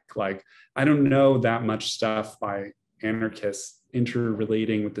look like. Like, I don't know that much stuff by anarchists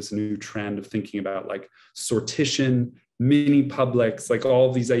interrelating with this new trend of thinking about like sortition, mini publics, like all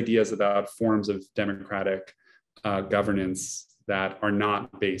of these ideas about forms of democratic governance that are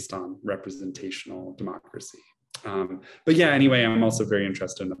not based on representational democracy. But anyway, I'm also very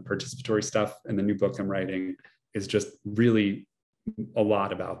interested in the participatory stuff, and the new book I'm writing is just really a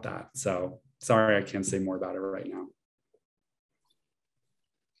lot about that. So sorry, I can't say more about it right now.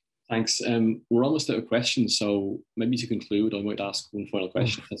 Thanks. We're almost out of questions, so maybe to conclude, I might ask one final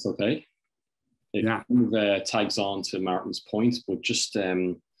question, if that's okay. It kind of tags on to Martin's point, but just,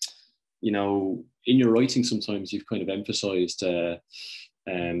 in your writing, sometimes you've kind of emphasized the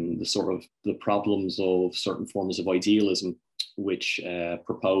sort of the problems of certain forms of idealism, which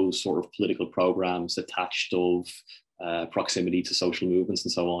propose sort of political programs attached of proximity to social movements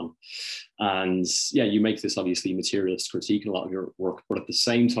and so on. And you make this obviously materialist critique in a lot of your work, but at the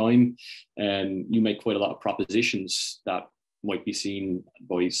same time, you make quite a lot of propositions that might be seen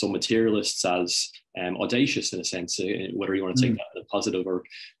by some materialists as audacious in a sense, whether you want to take that in a positive or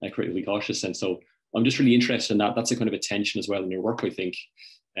a critically cautious sense. So I'm just really interested in that. That's a kind of a tension as well in your work, I think,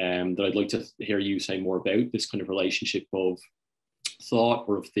 that I'd like to hear you say more about, this kind of relationship of thought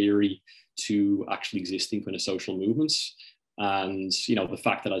or of theory to actually existing kind of social movements. And, the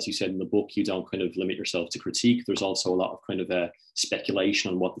fact that, as you said in the book, you don't kind of limit yourself to critique. There's also a lot of kind of a speculation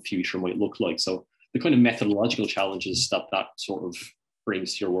on what the future might look like. So the kind of methodological challenges that sort of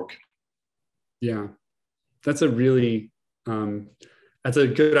brings to your work. Yeah, that's a really, that's a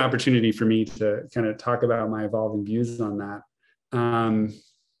good opportunity for me to kind of talk about my evolving views on that.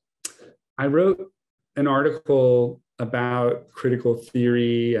 I wrote an article about critical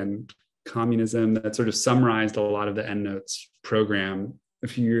theory and communism that sort of summarized a lot of the EndNotes program a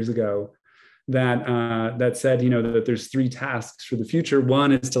few years ago that said, that there's three tasks for the future.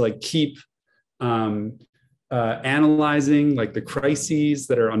 One is to like keep analyzing like the crises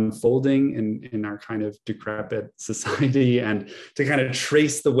that are unfolding in our kind of decrepit society, and to kind of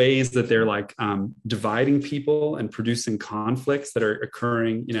trace the ways that they're like dividing people and producing conflicts that are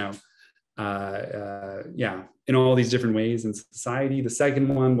occurring, in all these different ways in society. The second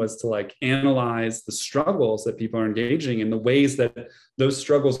one was to like analyze the struggles that people are engaging in, the ways that those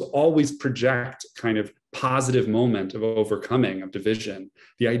struggles always project kind of positive moment of overcoming, of division,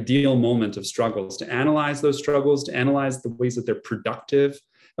 the ideal moment of struggles, to analyze those struggles, to analyze the ways that they're productive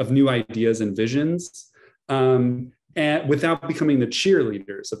of new ideas and visions, and without becoming the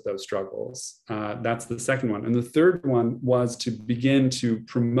cheerleaders of those struggles. That's the second one. And the third one was to begin to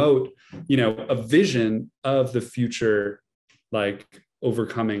promote, a vision of the future, like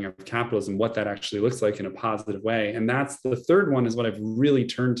overcoming of capitalism, what that actually looks like in a positive way. And that's the third one, is what I've really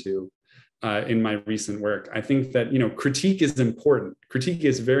turned to in my recent work. I think that, critique is important. Critique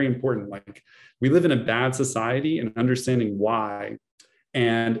is very important. Like, we live in a bad society, and understanding why,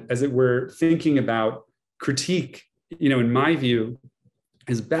 and as it were, thinking about critique, in my view,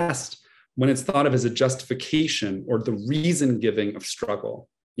 is best when it's thought of as a justification or the reason giving of struggle,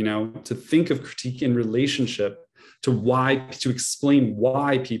 to think of critique in relationship to explain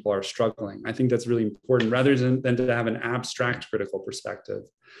why people are struggling. I think that's really important, rather than to have an abstract critical perspective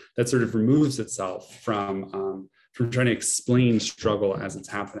that sort of removes itself from trying to explain struggle as it's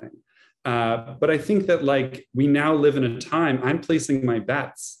happening. But I think that like we now live in a time, I'm placing my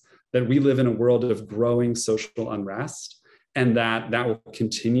bets that we live in a world of growing social unrest, and that will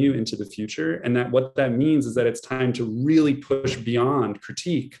continue into the future. And that what that means is that it's time to really push beyond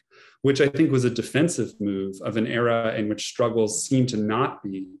critique, which I think was a defensive move of an era in which struggles seemed to not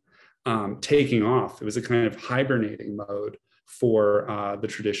be taking off. It was a kind of hibernating mode for the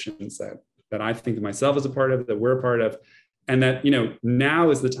traditions that I think of myself as a part of, that we're a part of, and that, now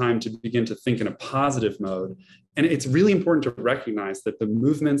is the time to begin to think in a positive mode. And it's really important to recognize that the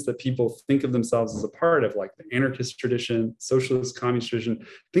movements that people think of themselves as a part of, like the anarchist tradition, socialist, communist tradition,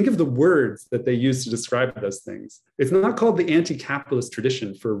 think of the words that they use to describe those things. It's not called the anti-capitalist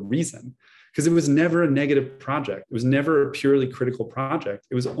tradition for a reason, because it was never a negative project. It was never a purely critical project.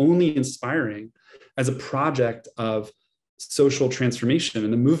 It was only inspiring as a project of social transformation.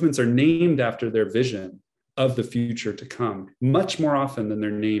 And the movements are named after their vision of the future to come, much more often than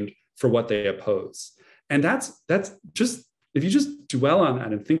they're named for what they oppose. And that's just, if you just dwell on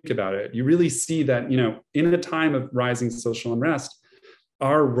that and think about it, you really see that, in a time of rising social unrest,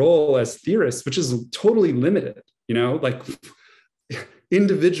 our role as theorists, which is totally limited, like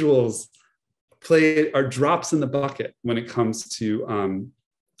individuals are drops in the bucket when it comes to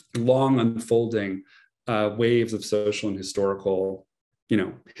long unfolding waves of social and historical,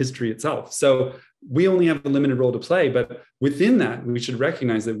 history itself. So we only have a limited role to play, but within that, we should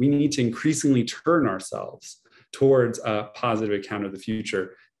recognize that we need to increasingly turn ourselves towards a positive account of the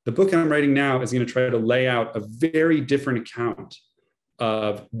future. The book I'm writing now is going to try to lay out a very different account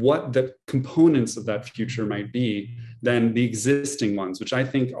of what the components of that future might be than the existing ones, which I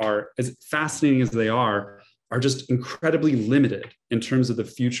think are, as fascinating as they are just incredibly limited in terms of the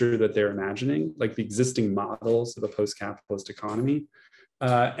future that they're imagining, like the existing models of a post-capitalist economy.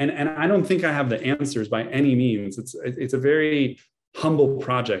 And I don't think I have the answers by any means. It's a very humble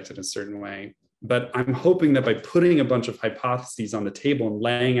project in a certain way, but I'm hoping that by putting a bunch of hypotheses on the table and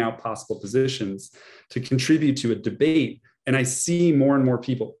laying out possible positions to contribute to a debate, and I see more and more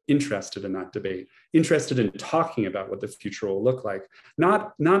people interested in that debate, interested in talking about what the future will look like.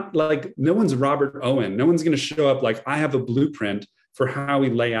 Not like, no one's Robert Owen. No one's going to show up like, I have a blueprint for how we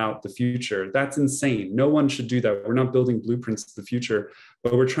lay out the future. That's insane. No one should do that. We're not building blueprints of the future,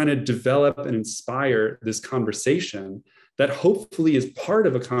 but we're trying to develop and inspire this conversation that hopefully is part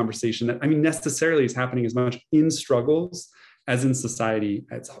of a conversation that, necessarily is happening as much in struggles as in society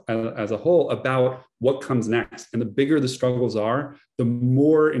as a whole about what comes next. And the bigger the struggles are, the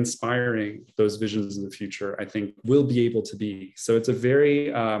more inspiring those visions of the future, I think, will be able to be. So it's a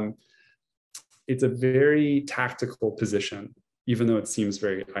very tactical position, even though it seems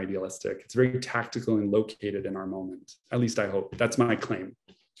very idealistic. It's very tactical and located in our moment. At least I hope. That's my claim.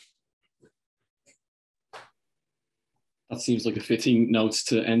 That seems like a fitting note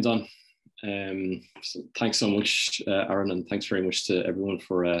to end on. So thanks so much, Aaron, and thanks very much to everyone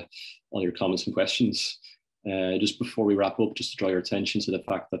for all your comments and questions. Just before we wrap up, just to draw your attention to the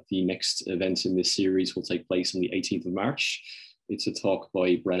fact that the next event in this series will take place on the 18th of March. It's a talk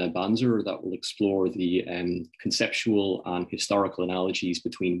by Brenna Banzer that will explore the conceptual and historical analogies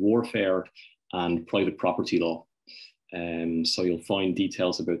between warfare and private property law. So you'll find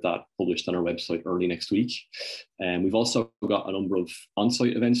details about that published on our website early next week. We've also got a number of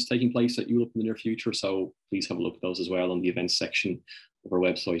on-site events taking place at ULIP in the near future, so please have a look at those as well on the events section of our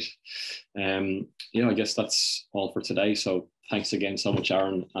website. I guess that's all for today. So thanks again so much,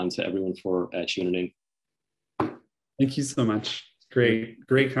 Aaron, and to everyone for tuning in. Thank you so much.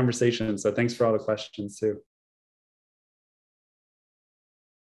 Great conversation. So thanks for all the questions too.